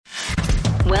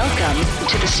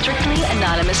to the Strictly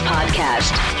Anonymous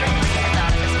Podcast.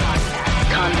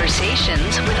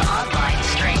 Conversations with online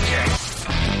strangers.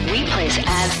 We place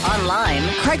ads online.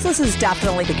 Craigslist is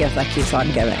definitely the gift that keeps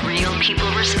on giving. Real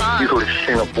people respond. You go to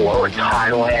Singapore or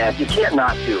Thailand. You can't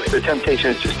not do it. The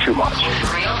temptation is just too much.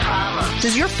 Real problems.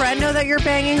 Does your friend know that you're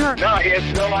banging her? No, he has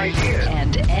no idea.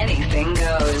 And anything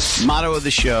goes. Motto of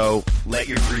the show, let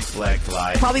your Greek flag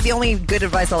fly. Probably the only good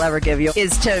advice I'll ever give you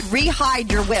is to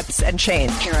re-hide your whips and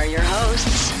chains. Here are your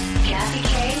hosts, Kathy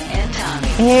K and Tommy.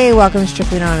 Hey, welcome to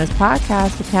Strictly Anonymous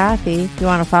Podcast with Kathy. If you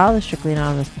want to follow the Strictly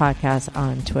Anonymous Podcast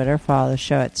on Twitter, follow the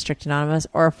show at Strict Anonymous,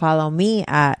 or follow me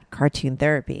at Cartoon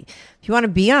Therapy. If you want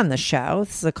to be on the show,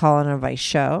 this is a call and advice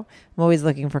show. I'm always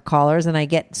looking for callers, and I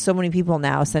get so many people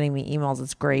now sending me emails.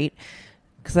 It's great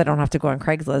because I don't have to go on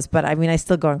Craigslist. But I mean, I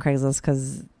still go on Craigslist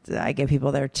because I get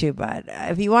people there too. But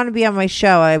if you want to be on my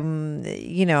show,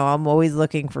 I'm always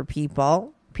looking for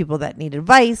people that need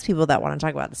advice, people that want to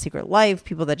talk about the secret life,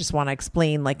 people that just want to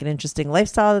explain like an interesting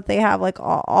lifestyle that they have, like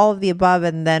all of the above.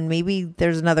 And then maybe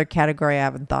there's another category I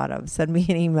haven't thought of. Send me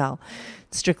an email,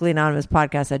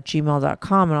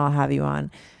 strictlyanonymouspodcast@gmail.com, and I'll have you on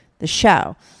the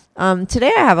show.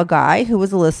 Today I have a guy who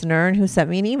was a listener and who sent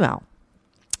me an email.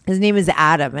 His name is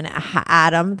Adam, and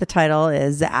Adam, the title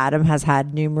is Adam has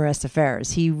had numerous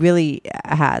affairs. He really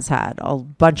has had a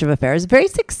bunch of affairs, very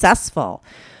successful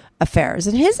affairs,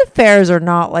 and his affairs are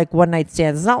not like one night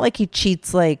stands. It's not like he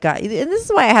cheats and this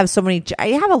is why I have I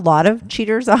have a lot of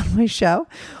cheaters on my show,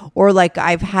 or like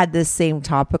I've had this same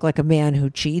topic, like a man who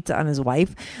cheats on his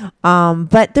wife,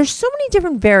 but there's so many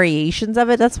different variations of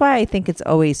it. That's why I think it's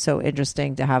always so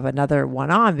interesting to have another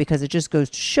one on, because it just goes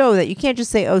to show that you can't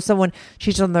just say, oh, someone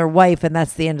cheats on their wife and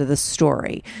that's the end of the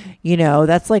story.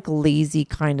 That's like lazy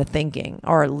kind of thinking,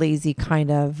 or lazy kind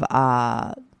of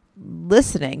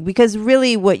listening, because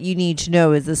really what you need to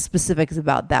know is the specifics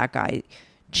about that guy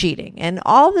cheating, and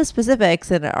all the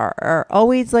specifics are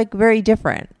always like very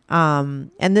different.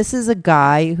 And this is a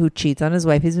guy who cheats on his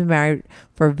wife. He's been married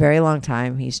for a very long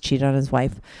time. He's cheated on his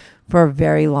wife for a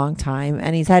very long time,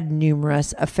 and he's had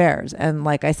numerous affairs. And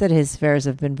like I said, his affairs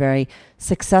have been very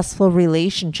successful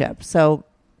relationships. So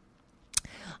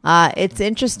it's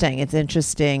interesting. It's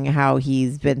interesting how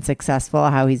he's been successful,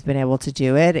 how he's been able to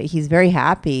do it. He's very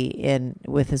happy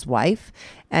with his wife,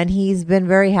 and he's been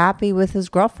very happy with his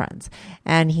girlfriends.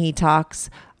 And he talks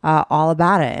all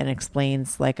about it and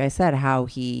explains, like I said, how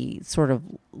he sort of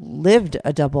lived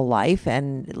a double life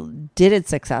and did it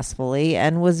successfully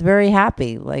and was very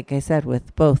happy, like I said,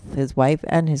 with both his wife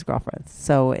and his girlfriends.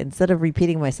 So instead of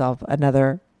repeating myself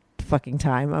another fucking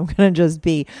time, I'm going to just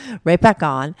be right back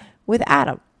on with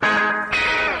Adam.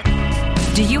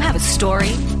 Do you have a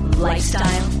story,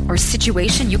 lifestyle, or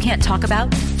situation you can't talk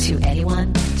about to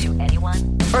anyone?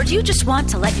 Or do you just want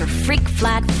to let your freak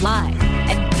flag fly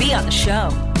and be on the show?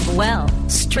 Well,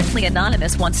 Strictly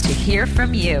Anonymous wants to hear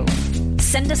from you.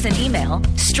 Send us an email,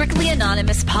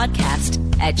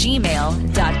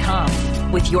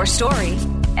 strictlyanonymouspodcast@gmail.com, with your story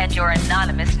and your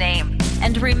anonymous name.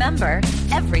 And remember,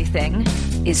 everything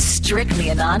is strictly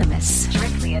anonymous.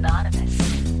 Strictly Anonymous.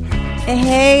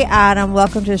 Hey, Adam.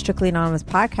 Welcome to the Strictly Anonymous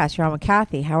Podcast. You're on with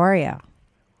Kathy. How are you?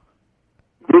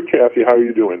 Good, Kathy. How are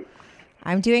you doing?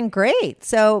 I'm doing great.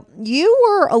 So you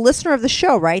were a listener of the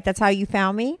show, right? That's how you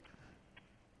found me?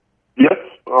 Yes.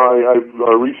 I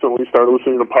recently started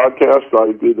listening to podcasts.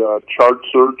 I did a chart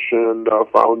search and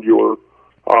found your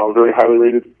very highly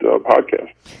rated podcast.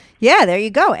 Yeah, there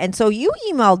you go. And so you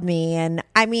emailed me, and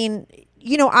I mean,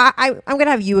 I'm going to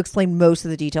have you explain most of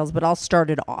the details, but I'll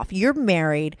start it off. You're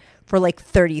married for like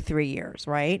 33 years,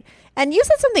 right? And you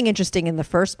said something interesting in the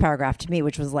first paragraph to me,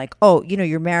 which was like, oh,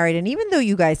 you're married, and even though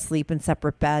you guys sleep in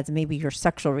separate beds, maybe your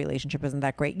sexual relationship isn't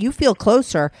that great, you feel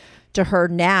closer to her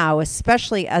now,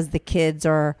 especially as the kids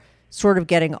are sort of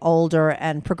getting older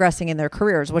and progressing in their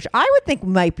careers, which I would think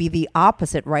might be the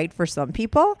opposite, right, for some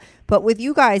people. But with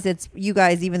you guys, it's you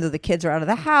guys, even though the kids are out of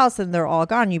the house and they're all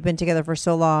gone, you've been together for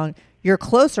so long, you're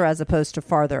closer as opposed to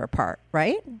farther apart,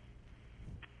 right?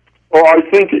 Well, I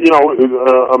think,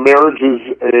 a marriage is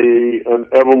an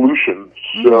evolution.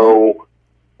 So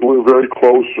we were very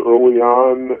close early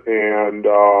on, and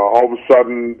all of a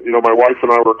sudden, my wife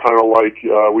and I were kind of like,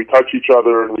 we touch each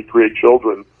other and we create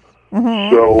children.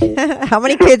 Mm-hmm. So how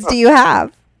many kids do you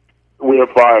have? We have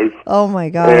 5. Oh, my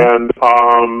God. And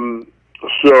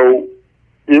so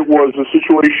it was a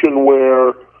situation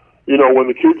where, when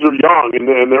the kids are young, and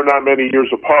they're not many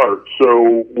years apart,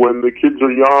 so when the kids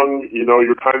are young,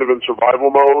 you're kind of in survival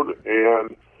mode,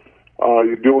 and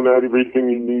you're doing everything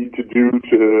you need to do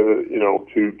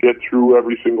to get through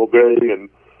every single day, and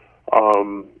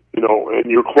and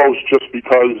you're close just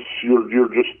because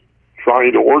you're just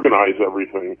trying to organize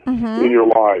everything in your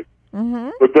life.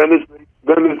 But then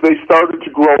as they started to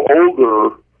grow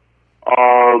older,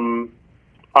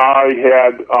 I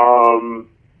had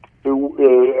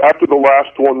after the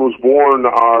last one was born,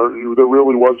 there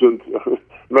really wasn't. I'm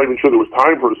not even sure there was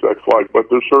time for a sex life, but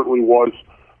there certainly was,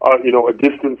 a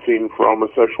distancing from a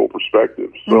sexual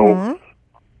perspective. So.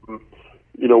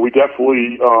 We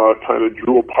definitely kind of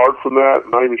drew apart from that.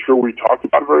 Not even sure we talked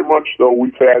about it very much, though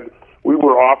we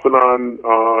were off and on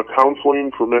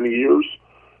counseling for many years.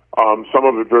 Some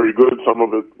of it very good, some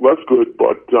of it less good,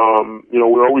 but,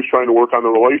 we're always trying to work on the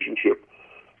relationship.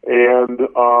 And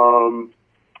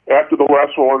after our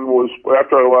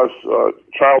last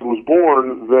child was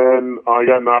born, then I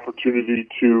got an opportunity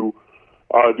to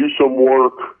do some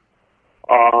work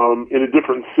in a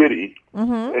different city.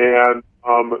 And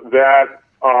that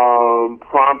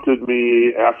prompted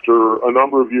me, after a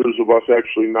number of years of us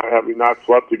actually not having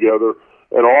slept together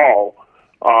at all,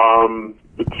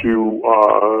 to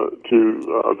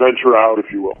venture out,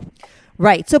 if you will.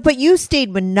 Right. So, but you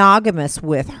stayed monogamous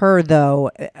with her, though,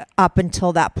 up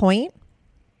until that point?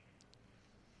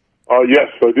 Yes,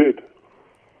 I did.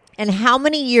 And how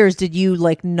many years did you,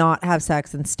 not have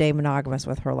sex and stay monogamous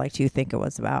with her, do you think it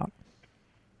was about?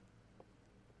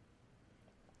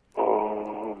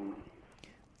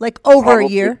 Over probably, a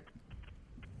year?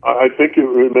 I think it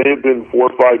may have been 4 or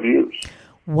 5 years.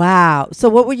 Wow. So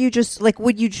what would you just,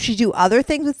 would she do other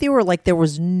things with you, or there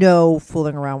was no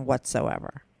fooling around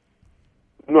whatsoever?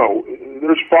 No,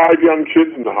 there's 5 young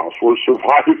kids in the house. We're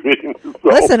surviving. So.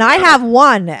 Listen, I have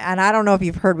one, and I don't know if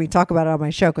you've heard me talk about it on my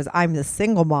show, because I'm the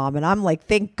single mom, and I'm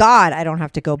thank God I don't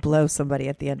have to go blow somebody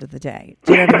at the end of the day.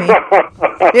 Do you know what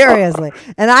I mean? Seriously.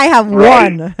 And I have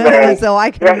one, so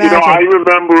I can imagine. I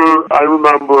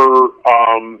remember,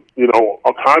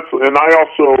 constantly, and I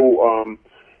also,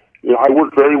 I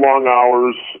worked very long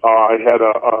hours. I had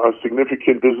a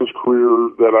significant business career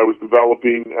that I was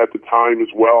developing at the time as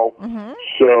well.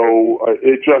 So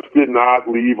it just did not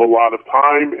leave a lot of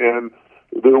time, and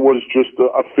there was just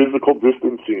a physical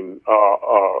distancing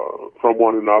from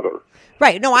one another.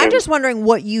 Right. No, I'm just wondering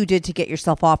what you did to get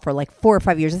yourself off for 4 or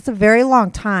 5 years. It's a very long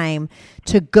time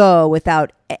to go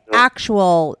without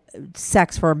actual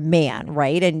sex for a man,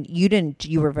 right? And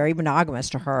you were very monogamous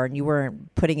to her, and you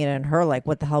weren't putting it in her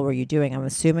what the hell were you doing? I'm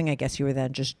assuming, I guess you were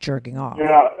then just jerking off.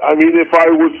 Yeah, I mean, if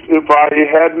I was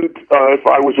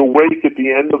awake at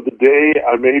the end of the day,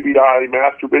 maybe I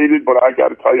masturbated, but I got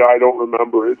to tell you, I don't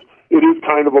remember. It is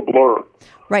kind of a blur.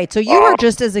 Right, so you were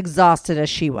just as exhausted as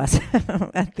she was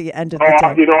at the end of the day.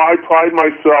 I pride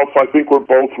myself. I think we're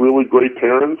both really great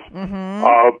parents.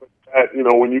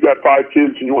 When you got 5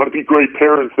 kids and you want to be great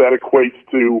parents, that equates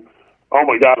to, oh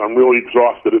my God, I'm really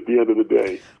exhausted at the end of the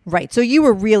day. Right. So you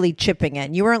were really chipping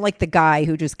in. You weren't like the guy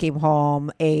who just came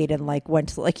home, ate, and went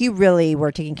to, you really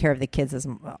were taking care of the kids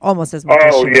almost as much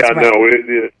as she was. Oh, yeah,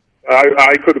 no.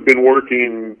 I could have been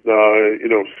working,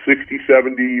 60,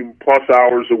 70 plus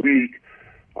hours a week,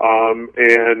 and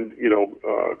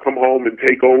come home and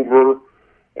take over.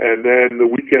 And then the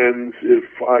weekends, if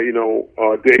a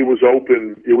day was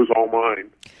open, it was all mine.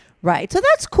 Right. So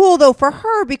that's cool, though, for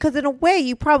her, because in a way,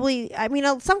 you probably,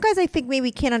 some guys I think maybe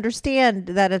can't understand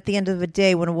that at the end of the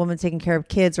day, when a woman's taking care of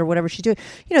kids or whatever she's doing,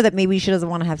 that maybe she doesn't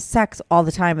want to have sex all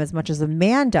the time as much as a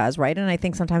man does, right? And I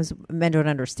think sometimes men don't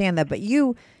understand that, but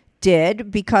you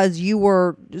did, because you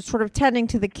were sort of tending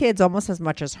to the kids almost as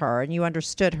much as her, and you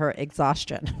understood her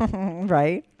exhaustion,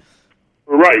 right?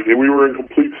 Right, and we were in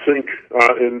complete sync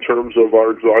in terms of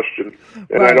our exhaustion,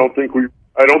 and right. I don't think we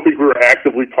were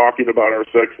actively talking about our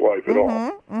sex life at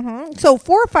all. So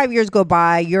 4 or 5 years go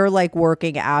by. You're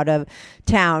working out of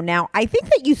town. Now, I think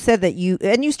that you said that you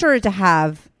started to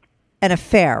have an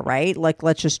affair, right?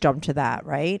 Let's just jump to that,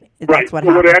 right? That's what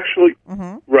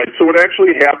happened. Right. So what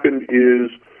actually happened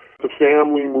is the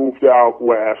family moved out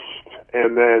west,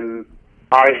 and then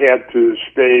I had to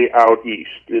stay out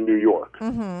east in New York.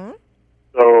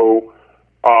 So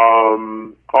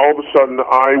all of a sudden,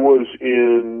 I was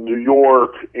in New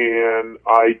York, and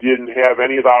I didn't have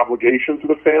any of the obligations of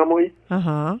the family.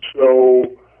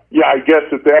 So, yeah, I guess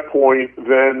at that point,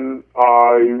 then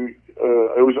I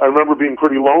remember being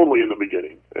pretty lonely in the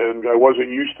beginning, and I wasn't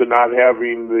used to not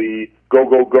having the go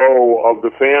of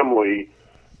the family,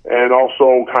 and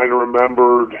also kind of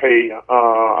remembered, hey,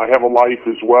 I have a life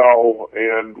as well,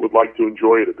 and would like to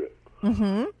enjoy it a bit.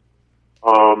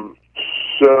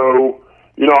 So,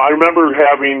 I remember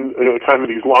having kind of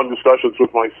these long discussions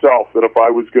with myself that if I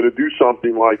was going to do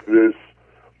something like this,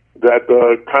 that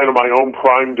kind of my own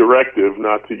prime directive,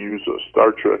 not to use a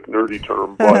Star Trek nerdy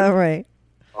term, but right.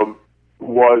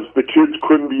 was the kids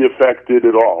couldn't be affected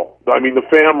at all. I mean, the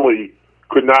family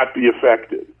could not be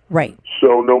affected. Right.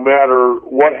 So no matter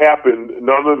what happened,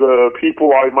 none of the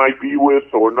people I might be with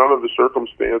or none of the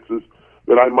circumstances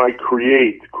that I might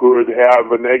create could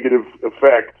have a negative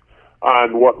effect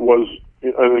on what was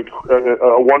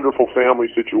a wonderful family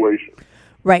situation.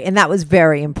 Right, and that was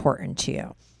very important to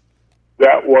you.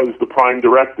 That was the prime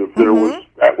directive.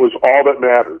 That was all that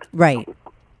mattered. Right.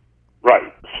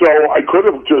 Right. So I could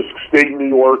have just stayed in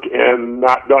New York and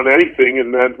not done anything,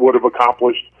 and that would have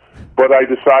accomplished. But I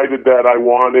decided that I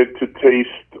wanted to taste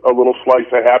a little slice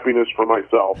of happiness for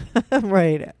myself.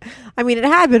 Right. I mean, it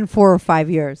had been 4 or 5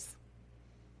 years.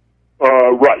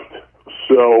 Right.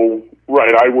 So,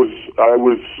 right, I was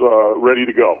ready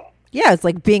to go. Yeah, it's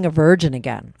like being a virgin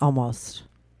again, almost.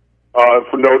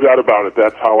 For no doubt about it,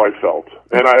 that's how I felt,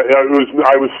 and I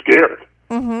was scared.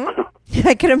 Mm-hmm.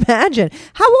 I can imagine.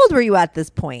 How old were you at this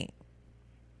point?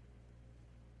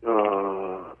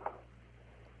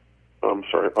 I'm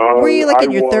sorry. Were you like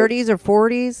in your 30s or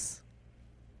 40s?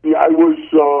 Yeah, I was.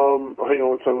 Hang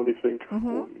on, let me think.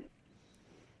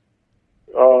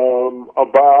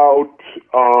 About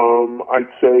I'd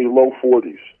say low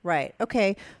 40s. Right.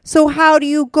 Okay. So how do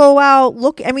you go out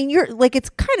look? I mean, you're like, it's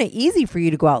kind of easy for you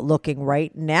to go out looking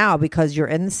right now because you're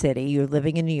in the city. You're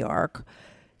living in New York.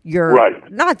 You're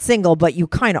not single, but you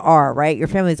kind of are, right? Your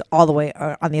family's all the way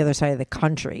on the other side of the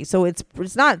country. So it's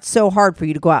not so hard for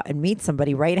you to go out and meet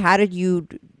somebody, right? How did you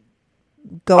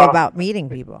go about meeting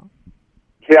people?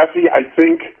 Kathy, I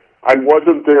think I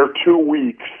wasn't there 2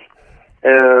 weeks,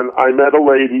 and I met a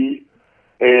lady,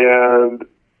 and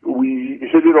we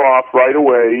hit it off right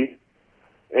away,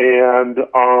 and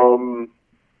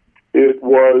it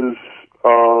was...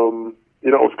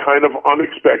 it was kind of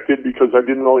unexpected because I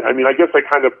didn't really, I mean, I guess I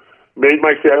kind of made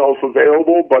myself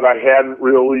available, but I hadn't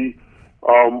really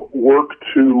worked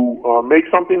to make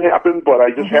something happen, but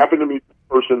I just happened to meet this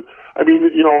person. I mean,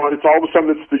 it's all of a sudden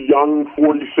it's the young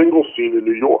 40 single scene in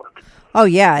New York. Oh,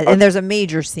 yeah, and there's a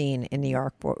major scene in New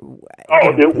York.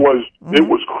 It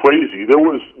was crazy. There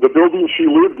was, the building she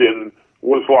lived in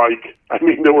was like, I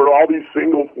mean, there were all these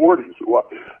single 40s who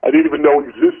I didn't even know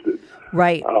existed.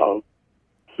 Right.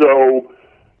 So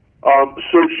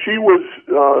she was,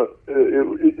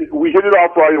 we hit it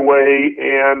off right away,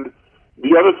 and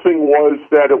the other thing was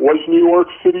that it was New York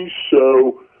City,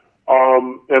 so,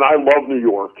 and I love New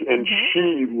York, and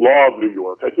she loved New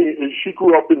York. I think she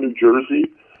grew up in New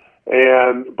Jersey,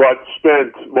 but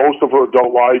spent most of her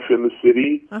adult life in the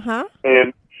city,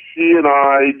 and she and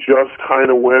I just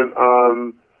kind of went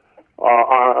on,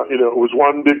 it was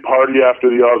one big party after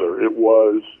the other. It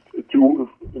was to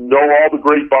know all the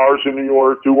great bars in New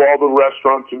York, do all the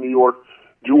restaurants in New York,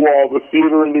 do all the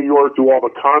theater in New York, do all the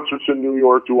concerts in New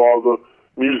York, do all the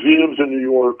museums in New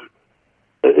York.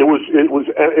 It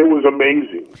was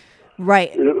amazing.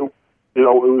 Right. It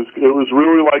was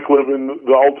really like living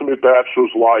the ultimate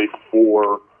bachelor's life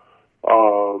for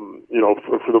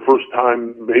the first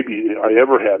time maybe I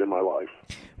ever had in my life.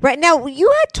 Right. Now, you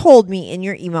had told me in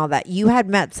your email that you had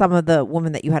met some of the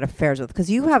women that you had affairs with, because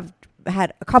you have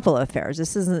had a couple of affairs.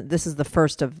 This is the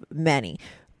first of many,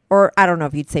 or I don't know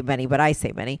if you'd say many, but I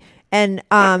say many. And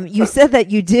you said that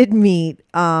you did meet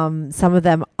some of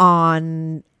them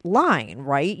online,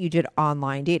 right? You did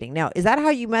online dating. Now, is that how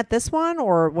you met this one,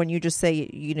 or when you just say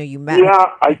you met?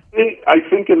 Yeah, I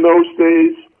think in those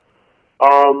days,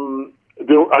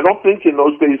 I don't think in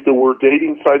those days there were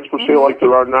dating sites per se like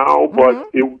there are now,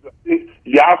 but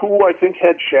Yahoo, I think,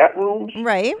 had chat rooms.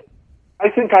 Right. I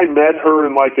think I met her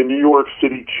in like a New York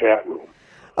City chat room.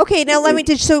 Okay, now let me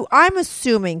just. So I'm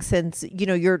assuming, since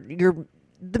you're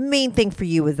the main thing for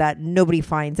you is that nobody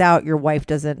finds out, your wife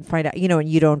doesn't find out, and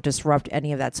you don't disrupt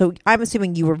any of that. So I'm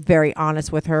assuming you were very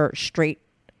honest with her straight,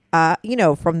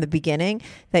 from the beginning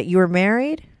that you were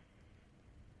married.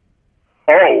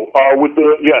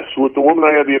 With the woman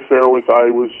I had the affair with,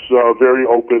 I was very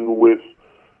open with.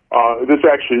 This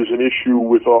actually is an issue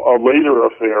with a later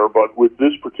affair, but with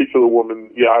this particular woman,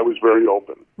 I was very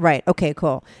open. Right. Okay,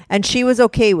 cool. And she was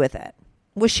okay with it.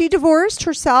 Was she divorced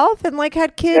herself and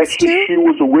had kids too? She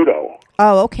was a widow.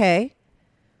 Oh, okay.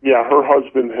 Yeah, her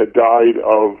husband had died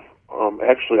of,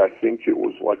 actually I think it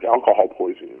was like alcohol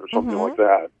poisoning or something like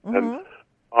that. And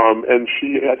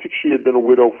I think she had been a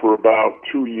widow for about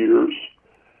 2 years.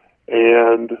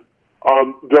 And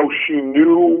though she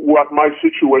knew what my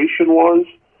situation was,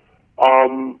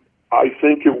 I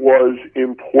think it was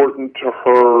important to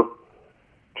her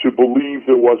to believe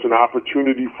there was an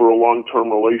opportunity for a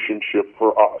long-term relationship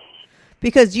for us.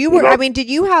 Because you were, know? I mean, did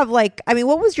you have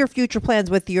what was your future plans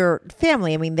with your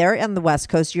family? I mean, they're on the West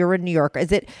Coast, you're in New York.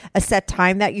 Is it a set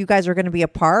time that you guys are going to be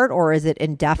apart, or is it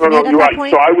indefinite at you're that right.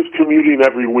 point? So I was commuting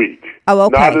every week. Oh,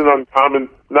 okay.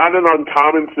 Not an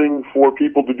uncommon thing for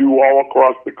people to do all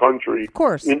across the country. Of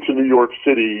course. Into New York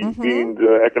City, being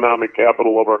the economic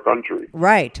capital of our country.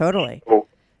 Right, totally. So,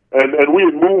 and we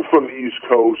had moved from the East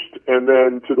Coast and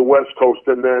then to the West Coast,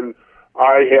 and then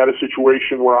I had a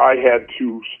situation where I had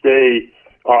to stay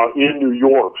in New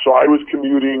York. So I was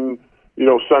commuting,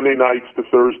 Sunday nights to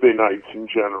Thursday nights in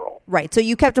general. Right. So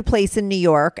you kept a place in New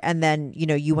York, and then,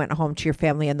 you went home to your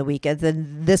family on the weekends,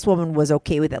 and this woman was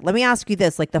okay with it. Let me ask you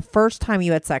this. Like, the first time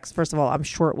you had sex, first of all, I'm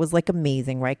sure it was,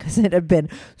 amazing, right? Because it had been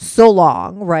so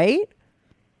long, right?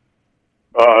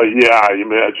 Yeah, I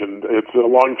imagine. It's a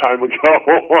long time ago.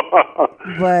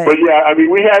 But yeah, I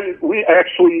mean, we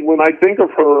actually, when I think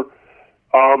of her,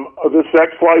 the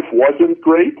sex life wasn't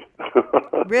great.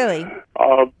 Really?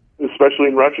 Especially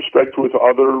in retrospect with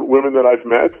other women that I've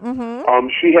met.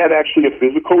 She had actually a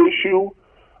physical issue,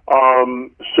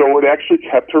 so it actually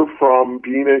kept her from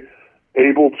being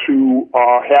able to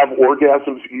have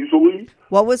orgasms easily.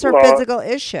 What was her physical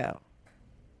issue?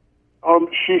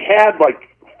 She had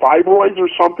fibroids or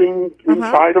something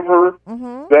inside of her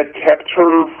that kept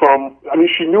her from,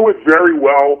 she knew it very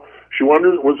well. She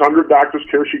was under doctor's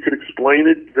care. She could explain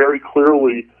it very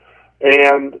clearly.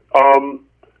 And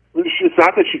it's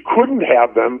not that she couldn't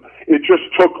have them. It just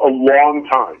took a long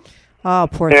time. Oh,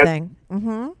 poor thing.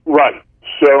 Right.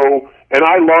 So, and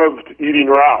I loved eating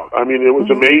her out. I mean, it was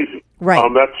amazing. Right.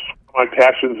 That's my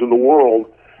passions in the world.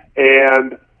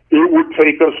 And it would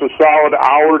take us a solid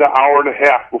hour to hour and a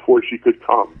half before she could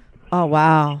come. Oh,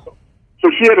 wow. So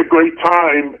she had a great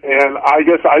time, and I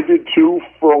guess I did too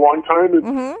for a long time.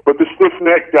 But the stiff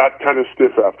neck got kind of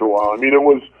stiff after a while. I mean,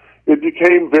 it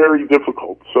became very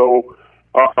difficult. So,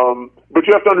 but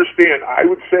you have to understand, I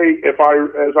would say as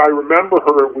I remember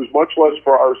her, it was much less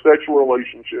for our sexual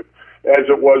relationship as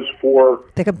it was for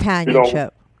the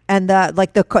companionship. And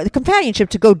the companionship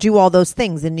to go do all those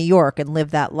things in New York and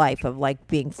live that life of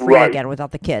being free again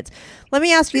without the kids. Let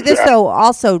me ask you this though,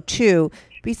 also too,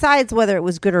 besides whether it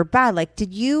was good or bad,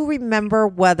 did you remember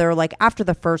whether after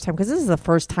the first time, because this is the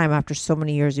first time after so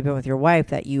many years you've been with your wife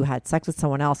that you had sex with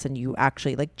someone else and you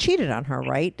actually cheated on her,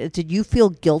 right? Did you feel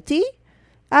guilty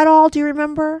at all? Do you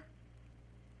remember?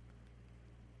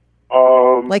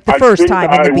 The first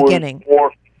time in the beginning.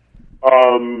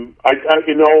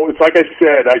 It's like I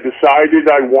said, I decided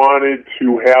I wanted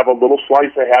to have a little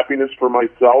slice of happiness for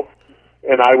myself,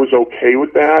 and I was okay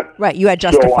with that. Right, you had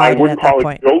justified it at that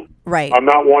point. Guilt. Right. I'm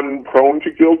not one prone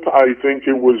to guilt. I think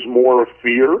it was more a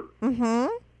fear. And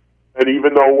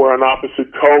even though we're on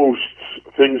opposite coasts,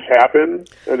 things happen.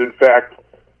 And in fact,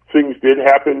 things did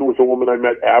happen with a woman I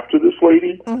met after this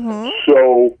lady.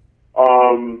 So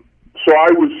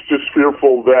I was just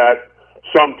fearful that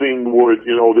something would,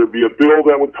 there'd be a bill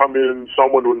that would come in,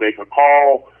 someone would make a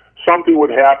call, something would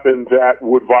happen that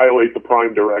would violate the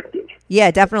Prime Directive.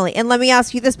 Yeah, definitely. And let me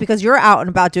ask you this, because you're out and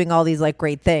about doing all these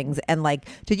great things. And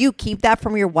did you keep that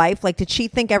from your wife? Did she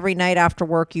think every night after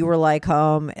work you were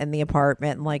home in the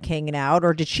apartment and hanging out?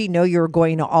 Or did she know you were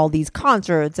going to all these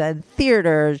concerts and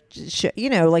theaters? Did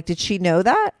she know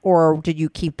that? Or did you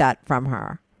keep that from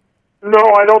her?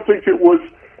 No, I don't think it was.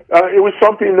 It was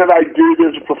something that I did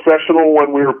as a professional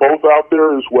when we were both out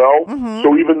there as well.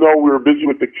 So even though we were busy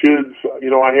with the kids,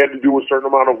 I had to do a certain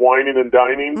amount of whining and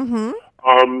dining.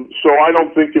 So I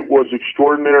don't think it was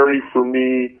extraordinary for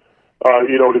me,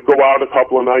 to go out a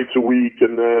couple of nights a week.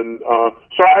 And then,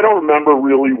 so I don't remember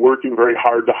really working very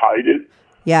hard to hide it.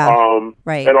 Yeah,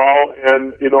 right. At all.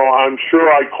 And, I'm sure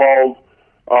I called,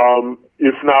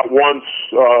 if not once,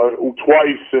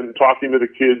 twice, and talking to the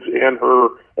kids and her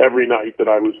every night that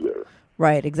I was there.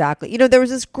 Right, exactly. There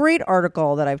was this great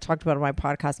article that I've talked about on my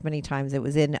podcast many times. It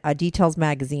was in Details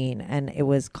magazine, and it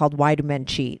was called "Why Do Men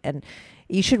Cheat?" And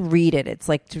you should read it. It's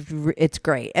it's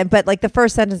great. But the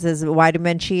first sentence is, "Why do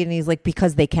men cheat?" And he's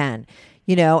because they can.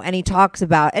 And he talks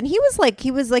about, and he was like,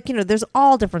 there's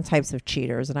all different types of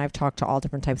cheaters. And I've talked to all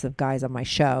different types of guys on my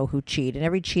show who cheat, and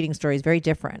every cheating story is very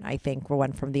different, I think,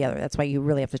 one from the other. That's why you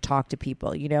really have to talk to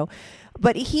people,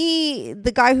 But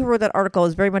the guy who wrote that article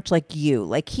is very much like you.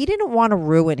 He didn't want to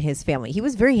ruin his family. He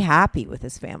was very happy with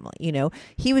his family,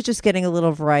 He was just getting a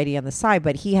little variety on the side,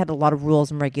 but he had a lot of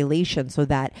rules and regulations so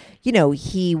that,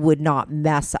 he would not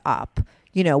mess up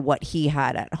what he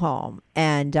had at home.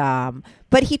 And,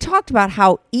 but he talked about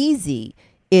how easy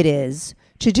it is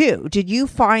to do. Did you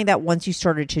find that once you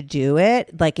started to do it,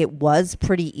 it was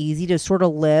pretty easy to sort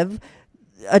of live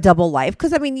a double life,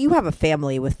 because I mean, you have a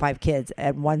family with 5 kids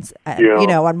at once, Yeah. you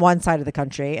know, on one side of the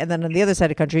country, and then on the other side of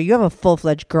the country, you have a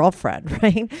full-fledged girlfriend,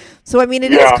 right? So I mean,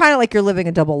 it is Yeah. kind of like you're living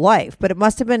a double life, but it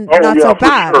must have been Oh, not yeah, so for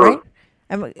bad, sure. right?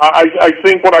 I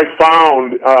think what I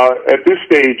found at this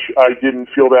stage, I didn't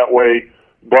feel that way,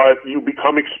 but you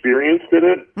become experienced in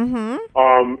it,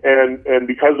 and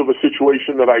because of a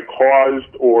situation that I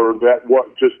caused or that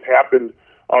what just happened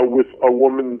with a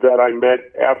woman that I met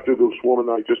after this woman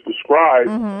I just described,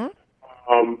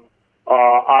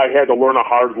 I had to learn a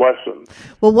hard lesson.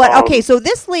 Well, what? Okay, so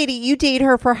this lady, you date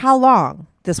her for how long?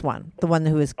 This one, the one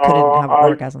who couldn't have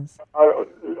orgasms.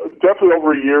 Definitely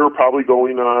over a year, probably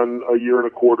going on a year and a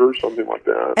quarter, something like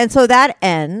that. And so that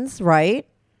ends, right?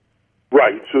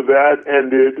 Right. So that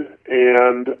ended,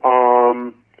 and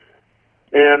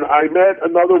I met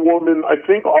another woman. I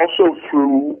think also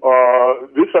through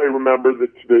this. I remember the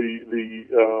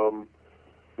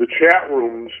chat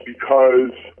rooms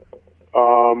because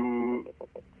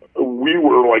we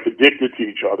were like addicted to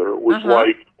each other. It was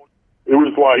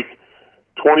like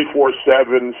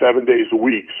 24/7, 7 days a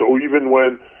week. So even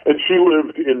and she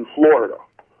lived in Florida.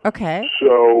 Okay.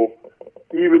 So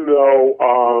even though,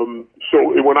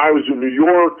 when I was in New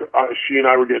York, she and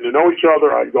I were getting to know each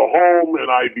other. I'd go home and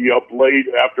I'd be up late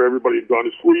after everybody had gone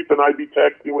to sleep, and I'd be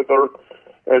texting with her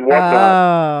and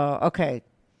whatnot. Oh, okay.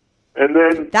 And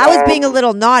then That was being a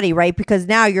little naughty, right? Because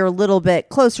now you're a little bit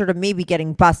closer to maybe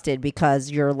getting busted because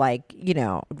you're like, you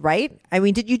know, right? I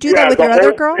mean, did you do that with the your other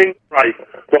whole girl? thing, right.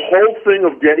 The whole thing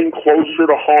of getting closer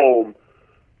to home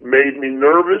made me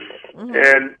nervous,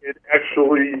 and it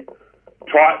actually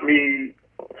taught me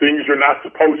things you're not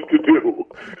supposed to do.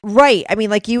 Right. I mean,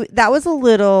 like that was a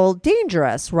little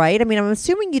dangerous, right? I mean, I'm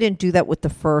assuming you didn't do that with the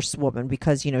first woman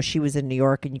because, you know, she was in New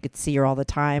York and you could see her all the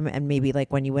time. And maybe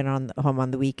like when you went home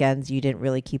on the weekends, you didn't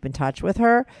really keep in touch with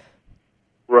her.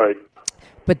 Right.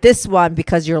 But this one,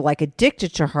 because you're like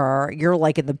addicted to her, you're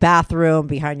like in the bathroom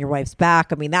behind your wife's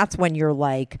back. I mean, that's when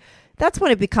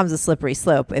it becomes a slippery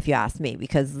slope, if you ask me,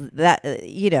 because that,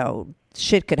 you know,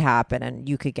 shit could happen and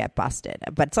you could get busted.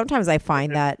 But sometimes I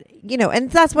find that, you know, and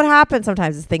that's what happens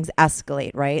sometimes is things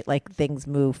escalate, right? Like things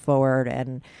move forward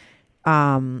and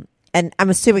I'm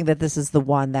assuming that this is the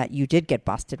one that you did get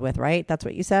busted with, right? That's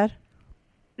what you said?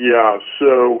 Yeah.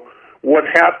 So what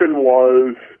happened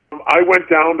was I went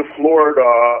down to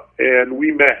Florida and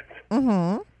we met.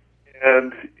 Mm-hmm.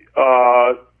 And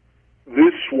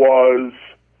this was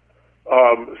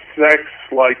sex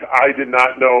like I did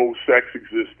not know sex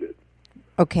existed.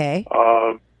 Okay.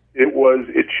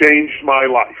 It changed my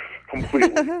life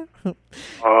completely.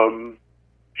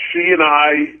 She and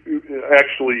I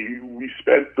actually, we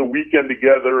spent the weekend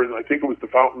together, and I think it was the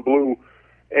Fontainebleau,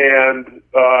 and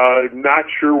not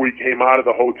sure we came out of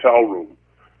the hotel room.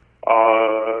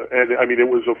 And I mean, it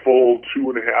was a full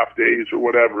 2.5 days or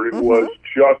whatever. It was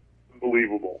just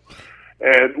unbelievable.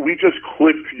 And we just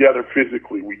clicked together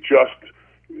physically. We just,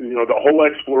 you know, the whole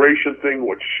exploration thing,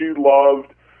 what she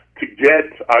loved to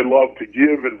get, I love to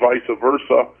give, and vice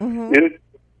versa.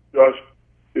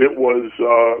 It was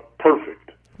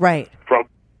perfect. Right. From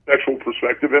a sexual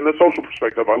perspective and the social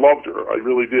perspective. I loved her. I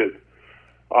really did.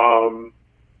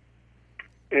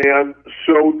 And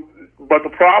so, but the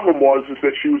problem was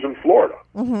that she was in Florida.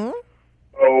 Mm-hmm.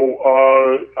 So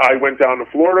I went down to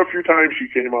Florida a few times. She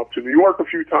came up to New York a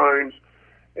few times.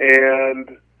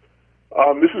 And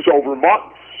this is over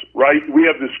months, right? We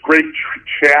have this great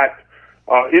chat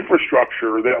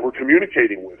infrastructure that we're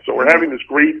communicating with. So we're having this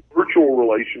great virtual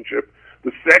relationship.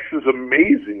 The sex is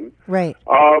amazing. Right.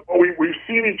 But we've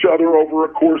seen each other over a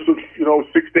course of,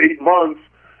 6 to 8 months,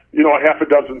 a half a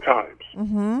dozen times.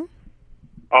 Mm-hmm.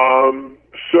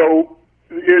 So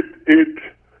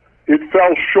it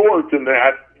fell short in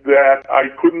that I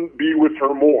couldn't be with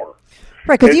her more.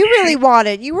 Right, because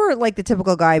you were like the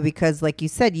typical guy because, like you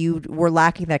said, you were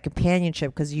lacking that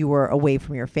companionship because you were away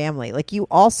from your family. Like, you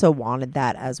also wanted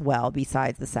that as well,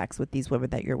 besides the sex with these women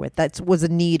that you're with. That was a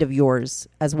need of yours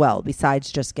as well,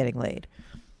 besides just getting laid.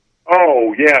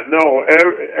 Oh, yeah, no.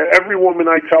 Every woman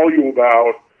I tell you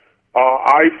about,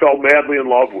 I fell madly in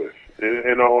love with.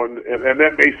 And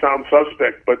that may sound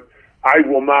suspect, but I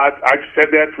will not. I've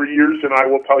said that for years, and I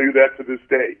will tell you that to this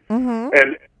day. Mm-hmm.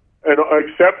 And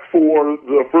except for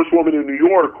the first woman in New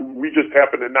York, who we just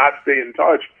happen to not stay in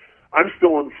touch, I'm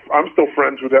still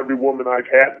friends with every woman I've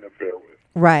had an affair with.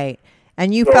 Right.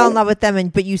 And you fell in love with them,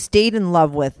 but you stayed in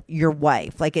love with your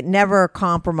wife. Like, it never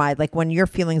compromised. Like, when your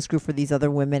feelings grew for these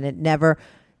other women, it never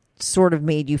sort of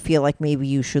made you feel like maybe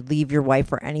you should leave your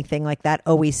wife or anything like that.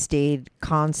 Always stayed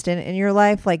constant in your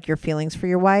life, like your feelings for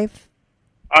your wife?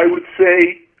 I would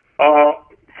say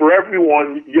for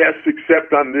everyone, yes,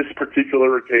 except on this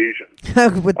particular occasion.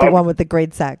 With the one with the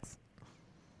great sex.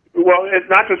 Well, it's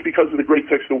not just because of the great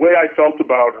sex. The way I felt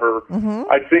about her,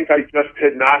 I think I just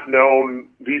had not known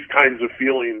these kinds of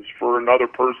feelings for another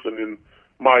person in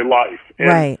my life. And,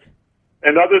 Right.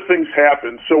 And other things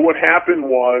happened. So what happened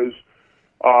was,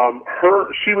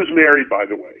 she was married, by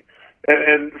the way.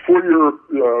 And for your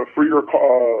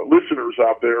listeners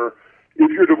out there,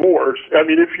 if you're divorced,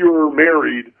 if you're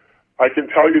married, I can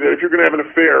tell you that if you're going to have an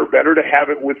affair, better to have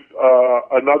it with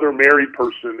another married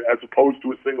person as opposed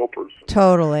to a single person.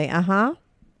 Totally.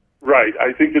 Right.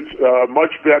 I think it's a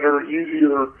much better,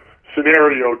 easier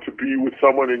scenario to be with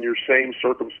someone in your same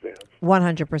circumstance.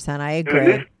 100%. I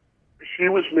agree. She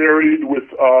was married with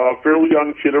a fairly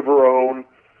young kid of her own.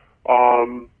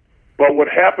 But what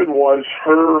happened was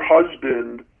her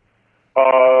husband,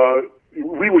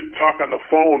 we would talk on the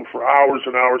phone for hours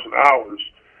and hours and hours.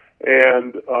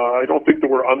 And I don't think there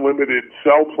were unlimited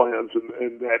cell plans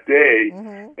in that day.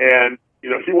 And,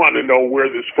 he wanted to know where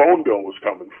this phone bill was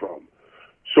coming from.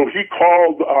 So he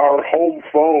called our home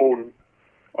phone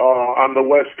on the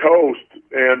West Coast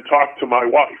and talked to my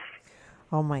wife.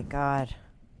 Oh, my God.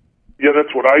 Yeah,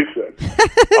 that's what I said.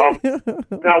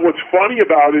 Now, what's funny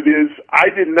about it is I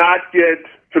did not get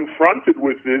confronted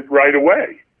with it right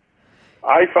away.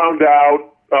 I found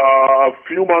out a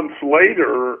few months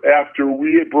later after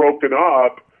we had broken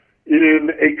up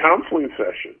in a counseling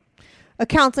session. A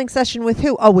counseling session with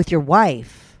who? Oh, with your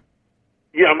wife.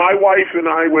 Yeah, my wife and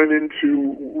I went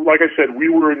into, like I said, we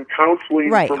were in counseling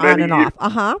for many years. On and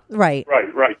off. Right.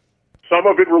 Right. Some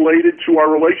of it related to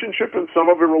our relationship and some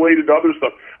of it related to other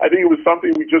stuff. I think it was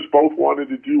something we just both wanted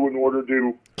to do in order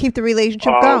to keep the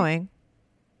relationship going.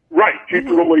 Right. Keep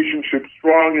the relationship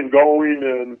strong and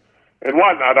going and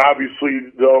whatnot.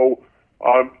 Obviously, though,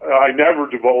 I never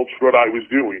divulged what I was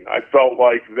doing. I felt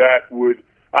like that would,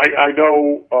 I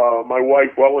know my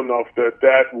wife well enough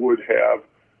that would have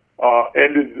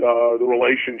ended the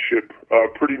relationship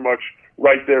pretty much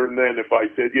right there and then if I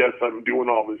said, yes, I'm doing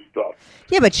all this stuff.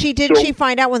 Yeah, but she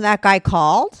find out when that guy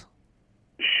called?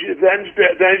 Then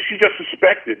she just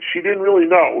suspected. She didn't really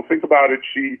know. Think about it.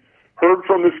 She heard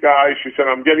from this guy. She said,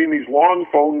 I'm getting these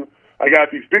I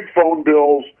got these big phone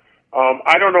bills.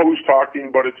 I don't know who's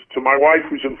talking, but it's to my wife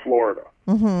who's in Florida.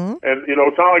 And,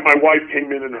 it's not like my wife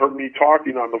came in and heard me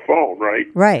talking on the phone, right?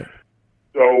 Right.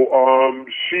 So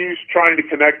she's trying to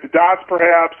connect the dots,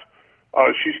 perhaps.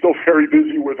 She's still very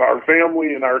busy with our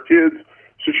family and our kids,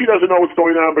 so she doesn't know what's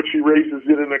going on, but she raises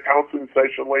it in a counseling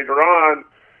session later on,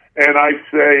 and I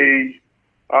say,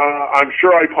 I'm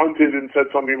sure I punted and said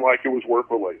something like it was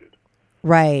work-related.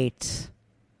 Right.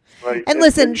 And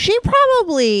listen, she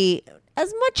probably,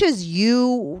 as much as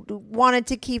you wanted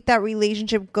to keep that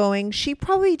relationship going, she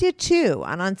probably did too,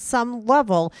 and on some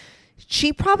level,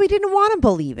 she probably didn't want to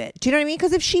believe it. Do you know what I mean?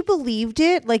 Because if she believed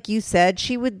it, like you said,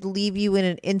 she would leave you in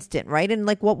an instant, right? And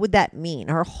like, what would that mean?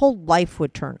 Her whole life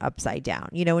would turn upside down,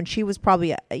 and she was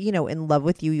probably, in love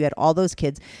with you. You had all those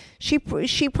kids. She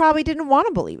probably didn't want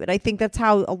to believe it. I think that's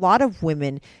how a lot of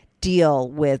women deal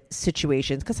with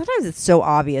situations, because sometimes it's so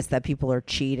obvious that people are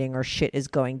cheating or shit is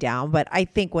going down. But I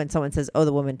think when someone says, oh,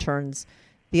 the woman turns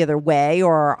the other way,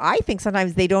 or I think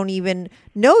sometimes they don't even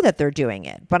know that they're doing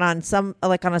it, but on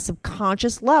a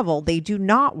subconscious level, they do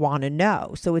not want to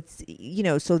know. So it's,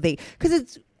 listen,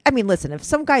 if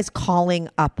some guy's calling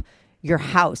up your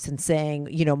house and saying,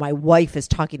 my wife is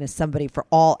talking to somebody for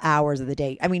all hours of the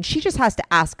day, she just has to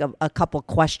ask a couple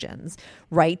questions,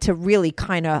 right? To really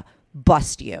kind of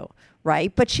bust you,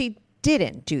 right? But she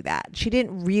didn't do that. She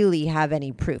didn't really have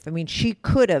any proof. She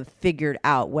could have figured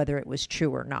out whether it was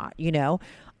true or not,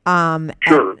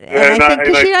 Sure. And I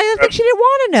think she didn't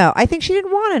want to know. I think she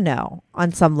didn't want to know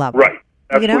on some level. Right.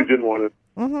 Absolutely didn't want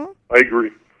to. I agree.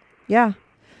 Yeah.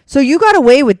 So you got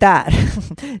away with that.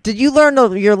 Did you learn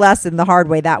your lesson the hard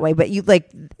way that way? But you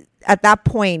at that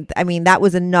point, that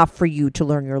was enough for you to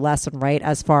learn your lesson, right?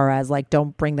 As far as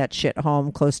don't bring that shit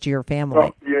home close to your family.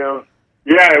 Oh, yeah.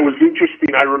 Yeah, it was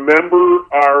interesting. I remember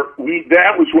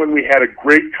that was when we had a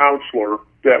great counselor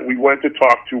that we went to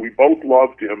talk to. We both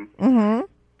loved him. Mm-hmm.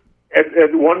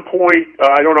 At one point,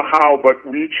 I don't know how, but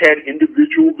we each had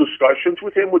individual discussions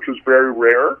with him, which was very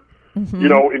rare. Mm-hmm.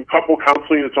 In couple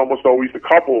counseling, it's almost always the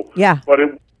couple. Yeah. But at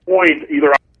one point,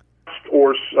 either I asked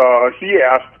or he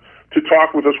asked to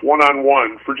talk with us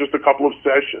one-on-one for just a couple of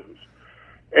sessions.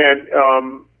 And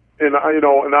I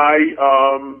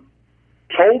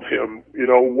told him,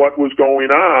 what was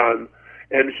going on,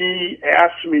 and he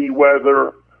asked me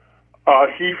whether I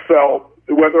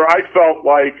felt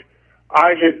like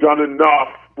I had done enough,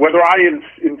 whether I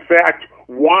in fact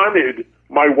wanted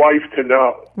my wife to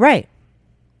know. Right.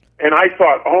 And I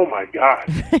thought, oh my God,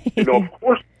 of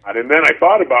course not. And then I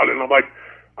thought about it, and I'm like,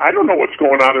 I don't know what's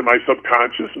going on in my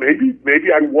subconscious.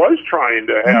 Maybe I was trying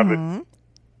to have it.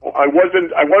 I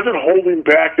wasn't holding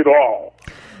back at all.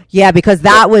 Yeah, because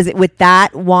that was with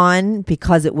that one,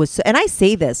 because it was, and I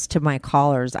say this to my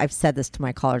callers, I've said this to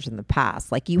my callers in the past,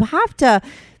 like you have to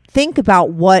think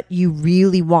about what you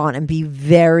really want and be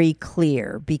very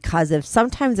clear, because if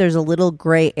sometimes there's a little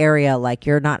gray area, like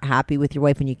you're not happy with your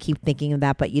wife and you keep thinking of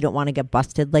that, but you don't want to get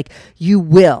busted, like you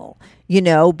will,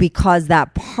 because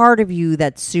that part of you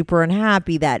that's super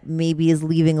unhappy that maybe is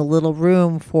leaving a little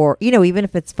room for, even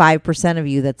if it's 5% of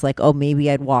you that's like, oh,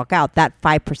 maybe I'd walk out, that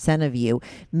 5% of you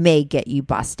may get you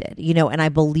busted, and I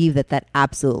believe that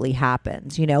absolutely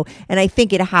happens, and I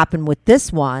think it happened with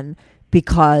this one,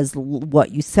 because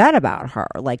what you said about her,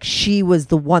 like she was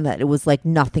the one that it was like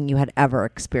nothing you had ever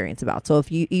experienced about. So if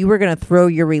you were going to throw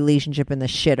your relationship in the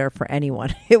shitter for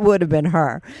anyone, it would have been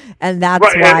her. And that's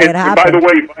why it happened. And by the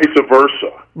way, vice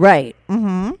versa. Right.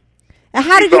 Mm-hmm. And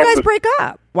how did you guys break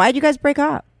up? Why did you guys break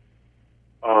up?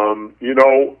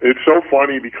 It's so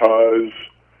funny because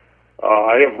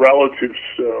I have relatives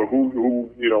who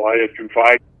I had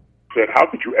confided, said, how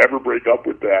could you ever break up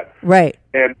with that? Right.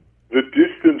 And the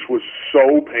distance was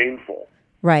so painful.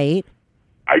 Right.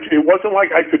 It wasn't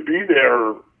like I could be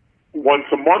there once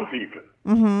a month even.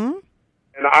 Mm-hmm.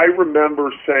 And I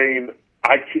remember saying,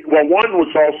 one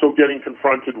was also getting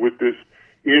confronted with this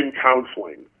in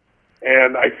counseling.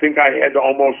 And I think I had to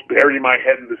almost bury my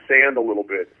head in the sand a little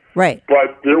bit. Right.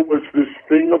 But there was this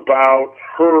thing about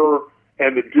her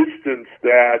and the distance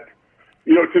that,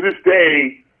 to this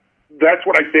day, that's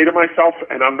what I say to myself,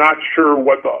 and I'm not sure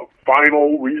what the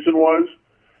final reason was.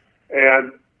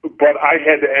 But I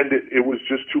had to end it. It was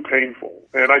just too painful.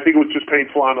 And I think it was just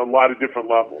painful on a lot of different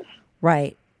levels.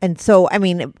 Right. And so, I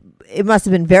mean, it must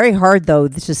have been very hard, though,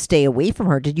 to stay away from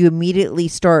her. Did you immediately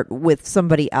start with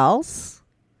somebody else?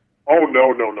 Oh,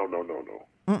 no.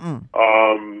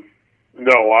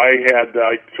 No,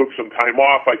 I took some time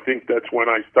off. I think that's when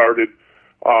I started.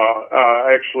 So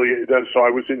I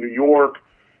was in New York.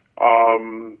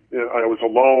 I was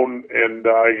alone, and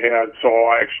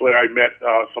I met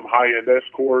some high-end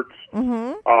escorts,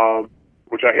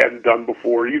 which I hadn't done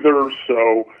before either.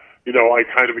 So, I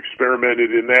kind of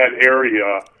experimented in that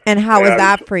area. And how was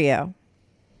that for you?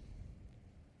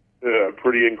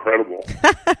 Pretty incredible.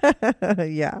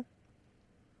 Yeah.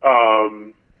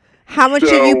 How much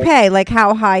did you pay? Like,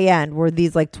 how high-end? Were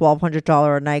these like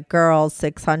 $1,200 a night girls,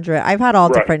 $600? I've had all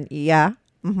different, yeah.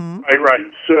 Mm-hmm.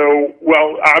 Right. So,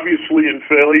 obviously,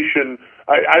 inflation.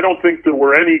 I don't think there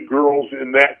were any girls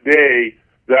in that day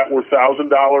that were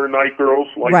 $1,000 a night girls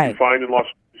like you find in Las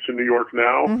Vegas and New York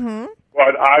now. Mm-hmm.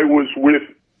 But I was with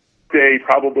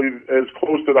probably as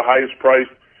close to the highest price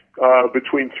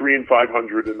between $300 and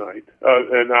 $500 a night,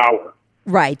 an hour.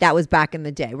 Right, that was back in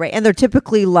the day, right? And they're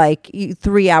typically like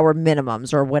 3-hour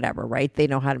minimums or whatever, right? They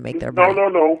know how to make their money.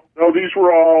 No. These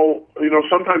were all,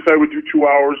 sometimes I would do 2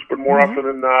 hours, but more often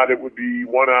than not, it would be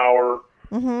 1 hour,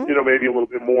 maybe a little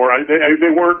bit more. They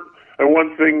weren't, and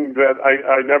one thing that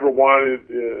I never wanted,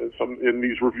 in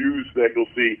these reviews that you'll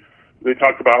see, they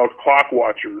talk about clock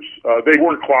watchers. They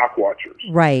weren't clock watchers.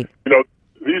 Right.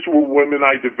 These were women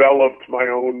I developed my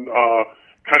own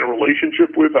kind of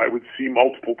relationship with. I would see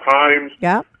multiple times.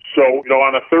 Yeah. So,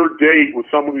 on a third date with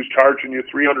someone who's charging you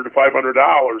 $300 to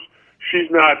 $500, she's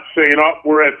not saying, "Oh,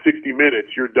 we're at 60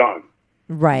 minutes. You're done."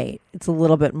 Right. It's a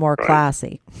little bit more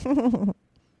classy.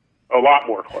 A lot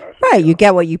more classy. Right. Yeah. You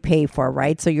get what you pay for,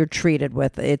 right? So you're treated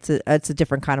with it's a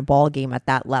different kind of ball game at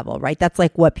that level, right? That's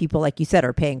like what people, like you said,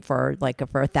 are paying for, like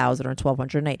for $1,000 or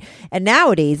 $1,200 a night. And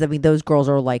nowadays, I mean, those girls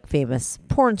are like famous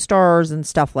porn stars and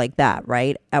stuff like that,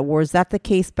 right? Was that the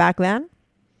case back then?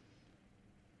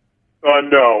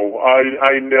 No,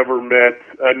 I never met,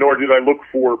 nor did I look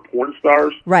for porn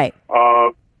stars. Right.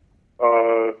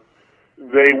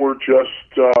 They were just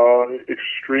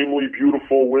extremely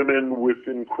beautiful women with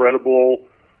incredible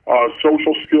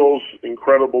social skills,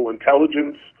 incredible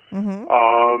intelligence. Mm-hmm.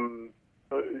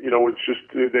 It's just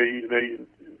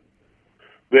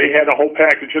they had a whole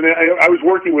package, and I was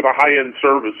working with a high-end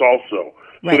service also.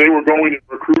 Right. So they were going and